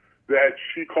moved that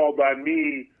she called on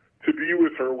me to be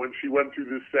with her when she went through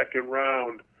this second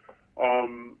round.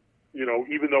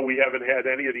 Even though we haven't had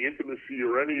any of the intimacy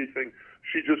or anything,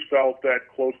 she just felt that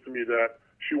close to me that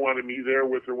she wanted me there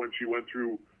with her when she went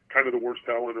through kind of the worst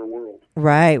hell in her world.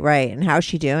 Right. And how's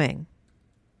she doing?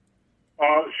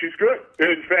 She's good.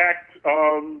 In fact,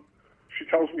 she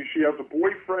tells me she has a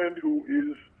boyfriend who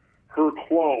is her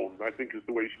clone, I think is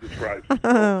the way she describes it.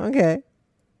 Okay.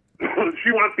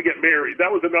 She wants to get married.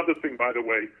 That was another thing, by the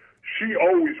way. She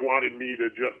always wanted me to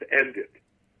just end it.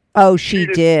 Oh, she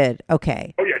did.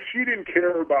 Okay. Oh, yeah. She didn't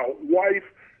care about wife.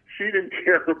 She didn't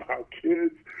care about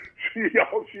kids.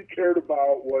 All she cared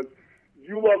about was,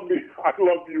 you love me, I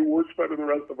love you, we're spending the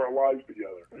rest of our lives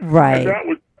together. Right. And that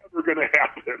was never going to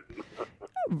happen.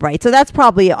 Right. So that's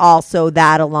probably also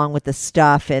that, along with the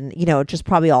stuff, and it just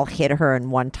probably all hit her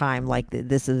in one time.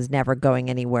 This is never going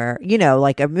anywhere.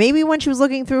 Maybe when she was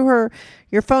looking through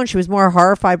your phone, she was more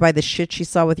horrified by the shit she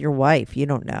saw with your wife. You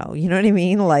don't know. You know what I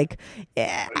mean?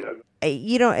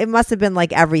 It must have been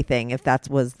everything if that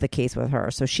was the case with her.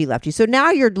 So she left you. So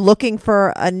now you're looking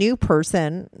for a new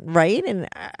person, right? And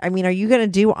I mean, are you going to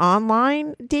do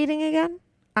online dating again?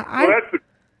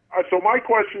 So my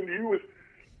question to you is,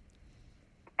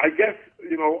 I guess,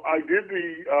 I did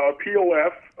the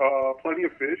POF, Plenty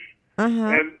of Fish,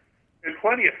 and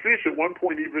Plenty of Fish at one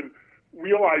point even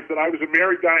realized that I was a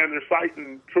married guy on their site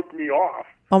and took me off.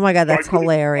 Oh, my God, that's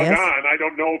hilarious. Log on. I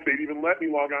don't know if they'd even let me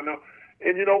log on now.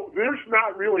 And, there's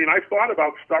not really, and I thought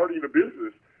about starting a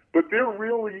business, but there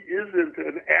really isn't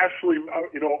an Ashley,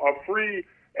 a free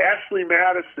Ashley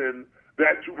Madison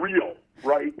that's real,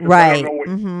 right? Right. I don't know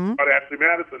what about Ashley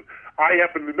Madison. I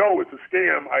happen to know it's a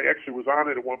scam. I actually was on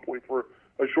it at one point for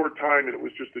a short time, and it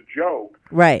was just a joke.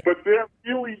 Right. But there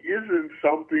really isn't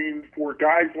something for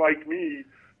guys like me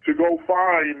to go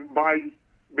find my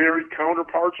married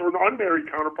counterparts or unmarried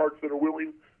counterparts that are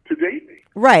willing to date me.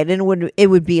 Right, and it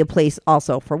would be a place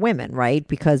also for women, right?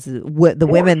 Because the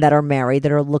women that are married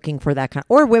that are looking for that kind,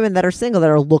 or women that are single that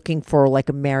are looking for like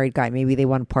a married guy. Maybe they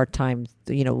want a part-time,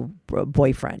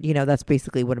 boyfriend. That's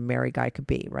basically what a married guy could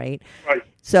be, right? Right.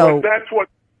 So but that's what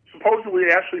supposedly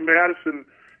Ashley Madison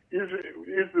is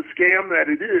the scam that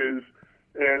it is,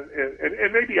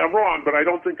 and maybe I'm wrong, but I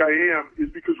don't think I am. Is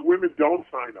because women don't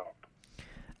sign up.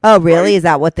 Oh, really? Right. Is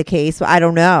that what the case? I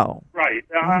don't know. Right.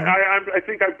 I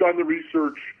think I've done the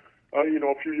research, a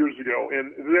few years ago,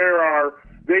 and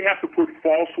they have to put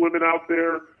false women out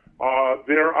there.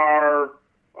 There are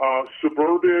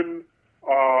suburban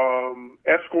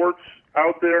escorts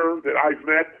out there that I've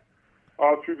met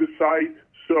through the site.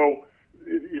 So,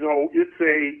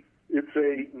 it's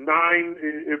a 9.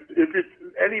 If it's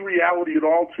any reality at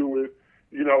all to it,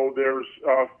 there's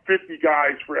 50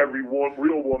 guys for every one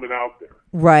real woman out there.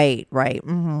 Right.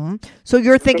 Mm-hmm. So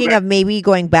you're thinking of maybe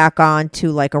going back on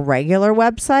to like a regular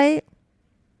website?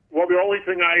 Well, the only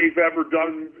thing I've ever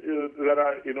done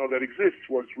that exists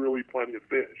was really Plenty of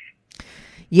Fish.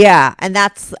 Yeah, and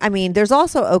there's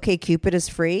also OkCupid is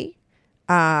free.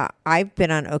 I've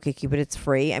been on OkCupid; it's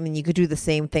free. I mean, you could do the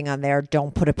same thing on there.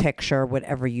 Don't put a picture,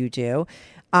 whatever you do.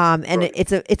 And right.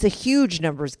 It's a huge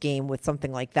numbers game with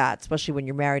something like that, especially when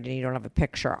you're married and you don't have a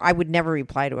picture. I would never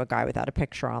reply to a guy without a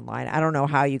picture online. I don't know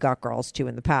how you got girls to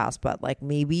in the past, but like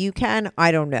maybe you can.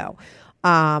 I don't know.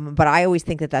 But I always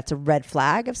think that that's a red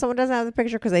flag if someone doesn't have the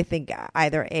picture, because I think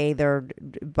either A, they're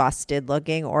busted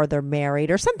looking, or they're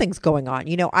married, or something's going on.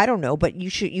 I don't know, but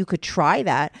you could try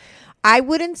that. I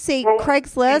wouldn't say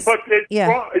Craigslist. But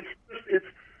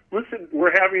listen,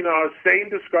 we're having a sane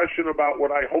discussion about what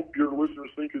I hope your listeners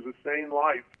think is a sane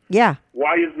life. Yeah.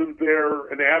 Why isn't there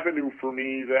an avenue for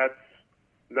me that's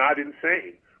not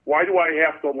insane? Why do I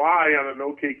have to lie on an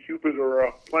OkCupid or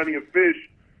a Plenty of Fish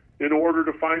in order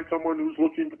to find someone who's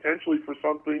looking potentially for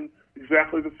something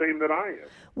exactly the same that I am?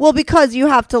 Well, because you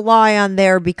have to lie on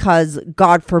there because,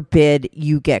 God forbid,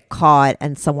 you get caught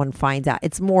and someone finds out.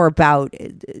 It's more about,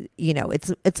 it's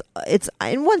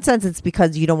in one sense, it's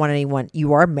because you don't want anyone,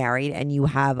 you are married and you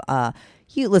have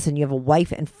you have a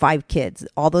wife and 5 kids.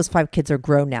 All those 5 kids are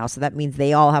grown now. So that means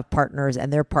they all have partners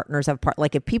and their partners have a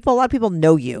lot of people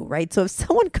know you, right? So if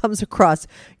someone comes across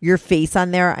your face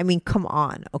on there, I mean, come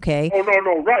on, okay? Oh,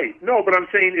 no, right. No, but I'm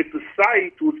saying if the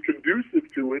site was conducive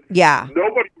to it, yeah,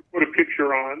 nobody would put a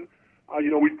picture on.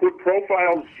 We put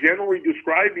profiles generally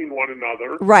describing one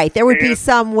another. Right. There would be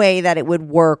some way that it would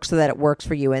work so that it works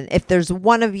for you. And if there's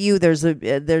one of you, there's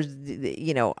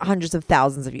hundreds of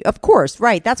thousands of you. Of course.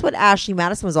 Right. That's what Ashley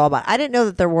Madison was all about. I didn't know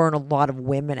that there weren't a lot of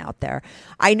women out there.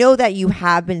 I know that you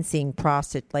have been seeing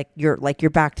you're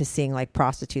back to seeing like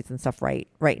prostitutes and stuff right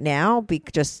now,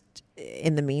 just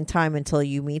in the meantime until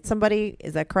you meet somebody.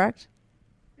 Is that correct?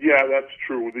 Yeah, that's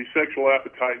true. The sexual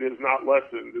appetite is not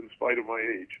lessened in spite of my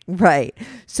age. Right.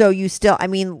 So you still,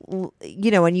 and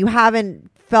you haven't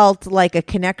felt like a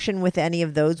connection with any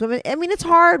of those women. I mean, it's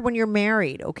hard when you're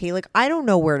married, okay? Like, I don't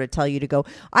know where to tell you to go.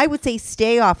 I would say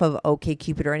stay off of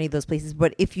OkCupid or any of those places.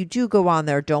 But if you do go on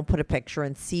there, don't put a picture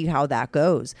and see how that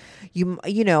goes.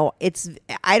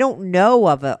 I don't know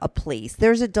of a place.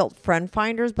 There's adult friend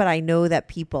finders, but I know that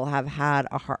people have had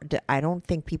I don't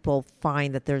think people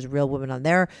find that there's real women on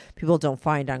there. People don't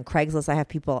find on Craigslist. I have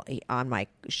people on my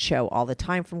show all the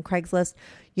time from Craigslist,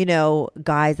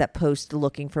 guys that post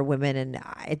looking for women. And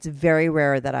it's very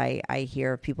rare that I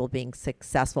hear of people being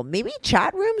successful. Maybe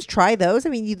chat rooms, try those. I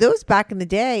mean, those back in the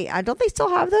day, don't they still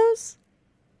have those?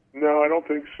 No, I don't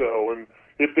think so. And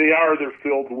if they are, they're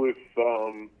filled with,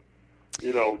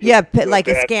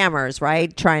 scammers,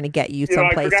 right? Trying to get you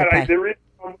someplace to pay. There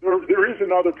is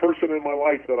another person in my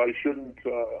life that I shouldn't,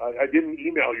 I didn't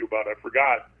email you about. I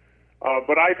forgot.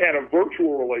 But I've had a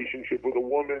virtual relationship with a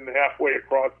woman halfway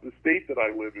across the state that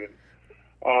I live in.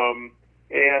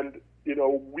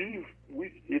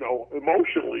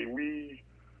 Emotionally, we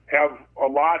have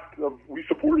we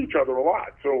support each other a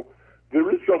lot. So there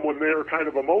is someone there kind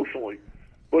of emotionally.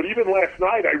 But even last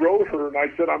night I wrote her and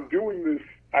I said, I'm doing this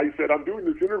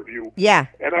interview. Yeah.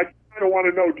 And I kind of want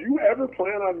to know, do you ever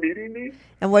plan on meeting me?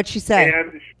 And what'd she say?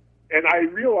 And I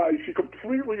realized she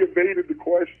completely evaded the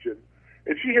question.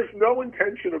 And she has no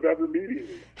intention of ever meeting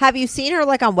me. Have you seen her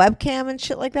like on webcam and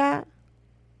shit like that?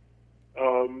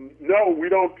 No, we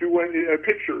don't do any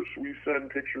pictures. We send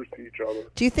pictures to each other.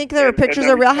 Do you think their pictures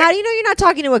are real? How do you know you're not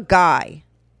talking to a guy?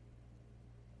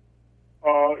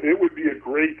 It would be a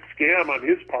great scam on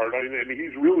his part. I mean,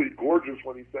 he's really gorgeous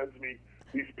when he sends me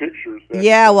these pictures.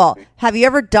 Have you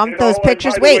ever dumped those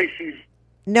pictures? Wait. She's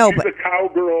a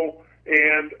cowgirl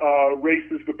and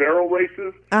races the barrel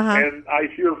races, and I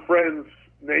hear friends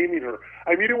naming her.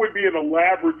 I mean, it would be an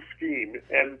elaborate scheme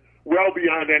and well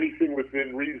beyond anything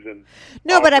within reason.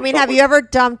 No, but I mean, have you ever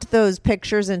dumped those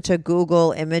pictures into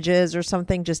Google Images or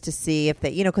something just to see if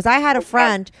they, because I had a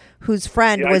friend whose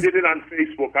friend was. I did it on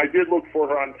Facebook. I did look for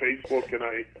her on Facebook, and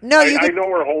I know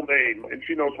her whole name, and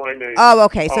she knows my name. Oh,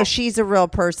 okay. So she's a real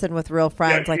person with real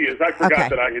friends. Yeah, she is. I forgot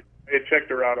that I had checked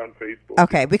her out on Facebook.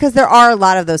 Okay, because there are a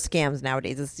lot of those scams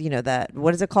nowadays. It's, that,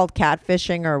 what is it called?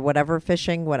 Catfishing or whatever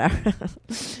fishing, whatever.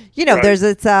 Right.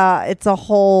 it's a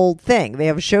whole thing. They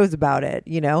have shows about it,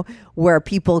 where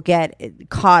people get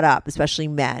caught up, especially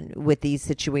men, with these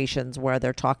situations where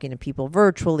they're talking to people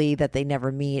virtually that they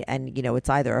never meet. And, it's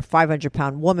either a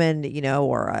 500-pound woman,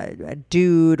 or a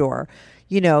dude, or,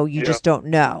 you just don't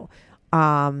know.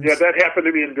 That happened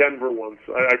to me in Denver once.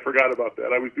 I forgot about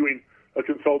that. I was doing a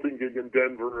consulting gig in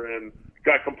Denver and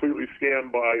got completely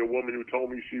scammed by a woman who told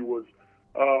me she was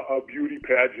a beauty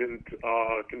pageant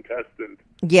contestant.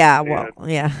 Yeah,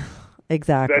 yeah,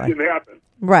 exactly. That didn't happen.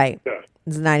 Right. Yes.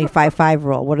 It's a 95-5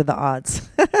 rule. What are the odds?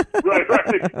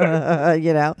 Right.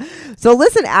 Exactly. So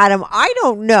listen, Adam, I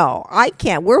don't know. I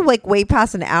can't. We're like way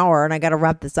past an hour and I got to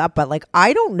wrap this up. But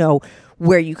I don't know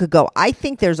where you could go. I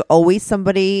think there's always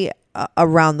somebody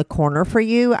around the corner for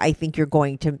you. I think you're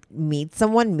going to meet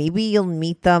someone. Maybe you'll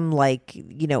meet them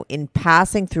in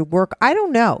passing through work. I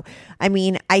don't know. I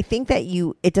mean, I think that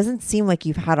it doesn't seem like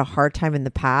you've had a hard time in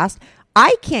the past.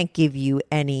 I can't give you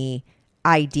any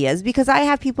ideas because I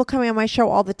have people coming on my show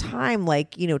all the time,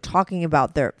 talking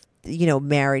about their,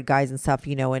 married guys and stuff,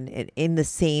 and in the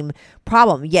same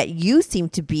problem. Yet you seem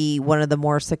to be one of the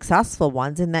more successful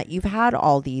ones in that you've had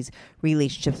all these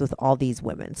relationships with all these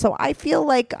women. So I feel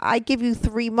like I give you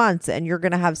 3 months and you're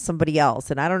going to have somebody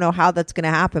else. And I don't know how that's going to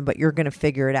happen, but you're going to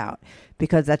figure it out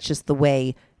because that's just the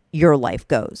way your life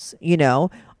goes,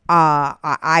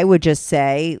 I would just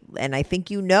say, and I think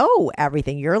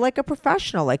everything. You're like a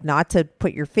professional, not to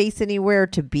put your face anywhere,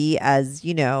 to be as,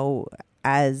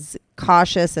 as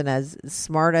cautious and as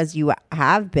smart as you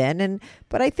have been.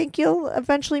 But I think you'll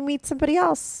eventually meet somebody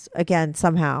else again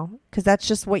somehow, because that's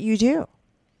just what you do.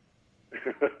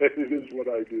 It is what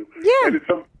I do. Yeah. And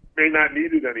some may not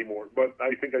need it anymore, but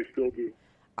I think I still do.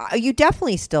 You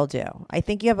definitely still do. I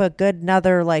think you have a good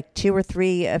another 2 or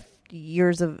 3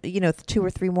 years of, 2 or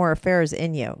 3 more affairs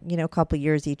in you, a couple of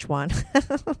years each one.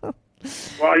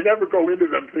 Well, I never go into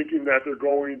them thinking that they're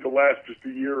going to last just a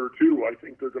year or 2. I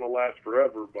think they're going to last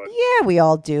forever. But yeah, we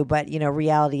all do. But,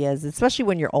 reality is, especially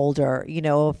when you're older,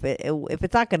 if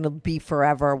it's not going to be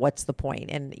forever, what's the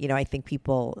point? And, I think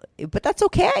but that's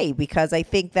okay, because I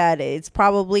think that it's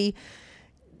probably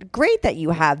great that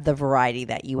you have the variety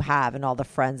that you have and all the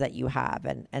friends that you have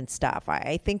and stuff.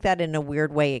 I think that in a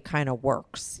weird way it kind of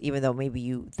works, even though maybe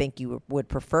you think you would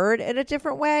prefer it in a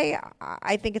different way.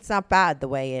 I think it's not bad the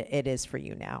way it is for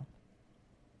you now.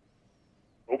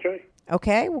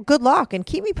 Okay. Well, good luck and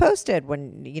keep me posted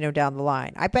when, down the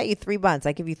line. I bet you 3 months.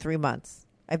 I give you 3 months.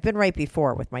 I've been right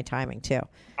before with my timing too.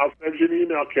 I'll send you an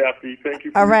email, Kathy. Thank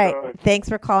you for all right. your time. Thanks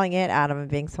for calling in, Adam,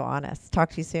 and being so honest. Talk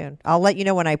to you soon. I'll let you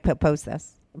know when I post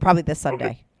this. Probably this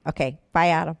Sunday. Okay. Bye,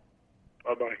 Adam.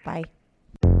 Bye-bye. Bye.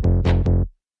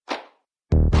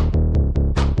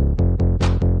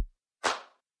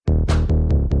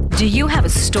 Do you have a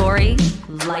story,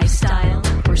 lifestyle,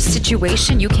 or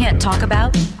situation you can't talk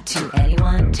about to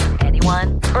anyone?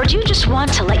 Or do you just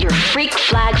want to let your freak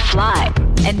flag fly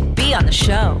and be on the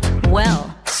show?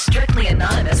 Well, Strictly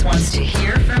Anonymous wants to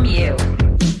hear from you.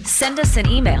 Send us an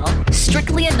email,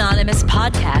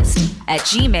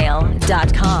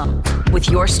 strictlyanonymouspodcast@gmail.com, with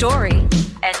your story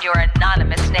and your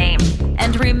anonymous name.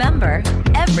 And remember,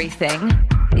 everything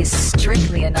is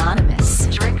strictly anonymous.